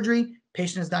after surgery.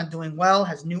 Patient is not doing well,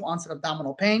 has new onset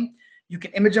abdominal pain. You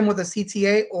can image them with a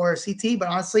CTA or a CT, but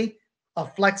honestly, a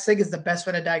flex sig is the best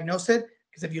way to diagnose it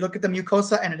because if you look at the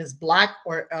mucosa and it is black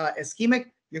or ischemic,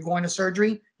 you're going to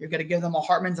surgery. You're going to give them a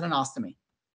Hartman's and an ostomy.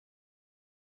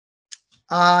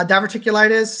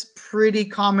 Diverticulitis, pretty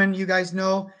common. You guys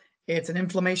know it's an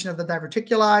inflammation of the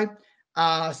diverticuli.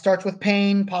 Starts with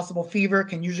pain, possible fever,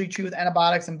 can usually treat with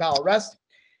antibiotics and bowel rest.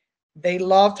 They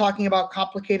love talking about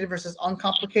complicated versus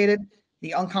uncomplicated.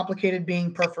 The uncomplicated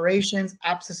being perforations,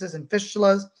 abscesses, and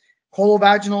fistulas.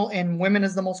 Colovaginal in women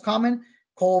is the most common.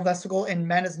 Colovesical in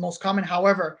men is the most common.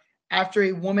 However, after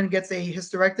a woman gets a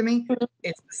hysterectomy,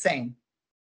 it's the same.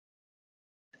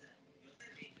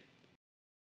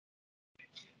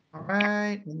 All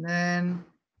right, and then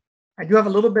I do have a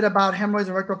little bit about hemorrhoids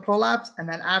and rectal prolapse, and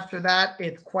then after that,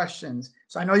 it's questions.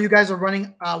 So I know you guys are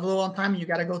running a little on time. You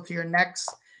got to go to your next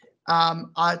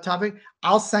topic.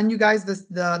 I'll send you guys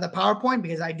the PowerPoint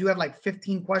because I do have like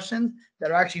 15 questions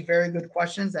that are actually very good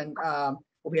questions, and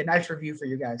will be a nice review for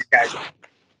you guys.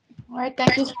 All right,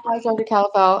 thank you so much, Dr.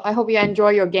 Calafel. I hope you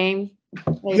enjoy your game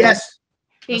later. Yes,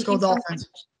 let's Thank go you so Dolphins.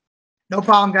 much. No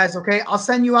problem, guys. Okay, I'll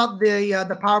send you out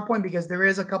the PowerPoint because there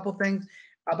is a couple things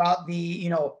about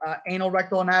the anal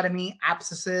rectal anatomy,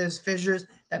 abscesses, fissures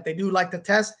that they do like to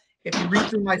test. If you read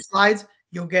through my slides,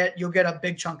 you'll get a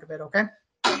big chunk of it. Okay.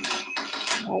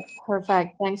 That's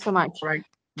perfect. Thanks so much. All right.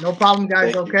 No problem,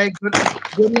 guys. Okay. Good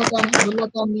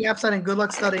luck on the ABSITE and good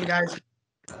luck studying, guys.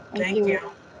 Thank you.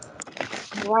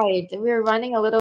 Right. We're running a little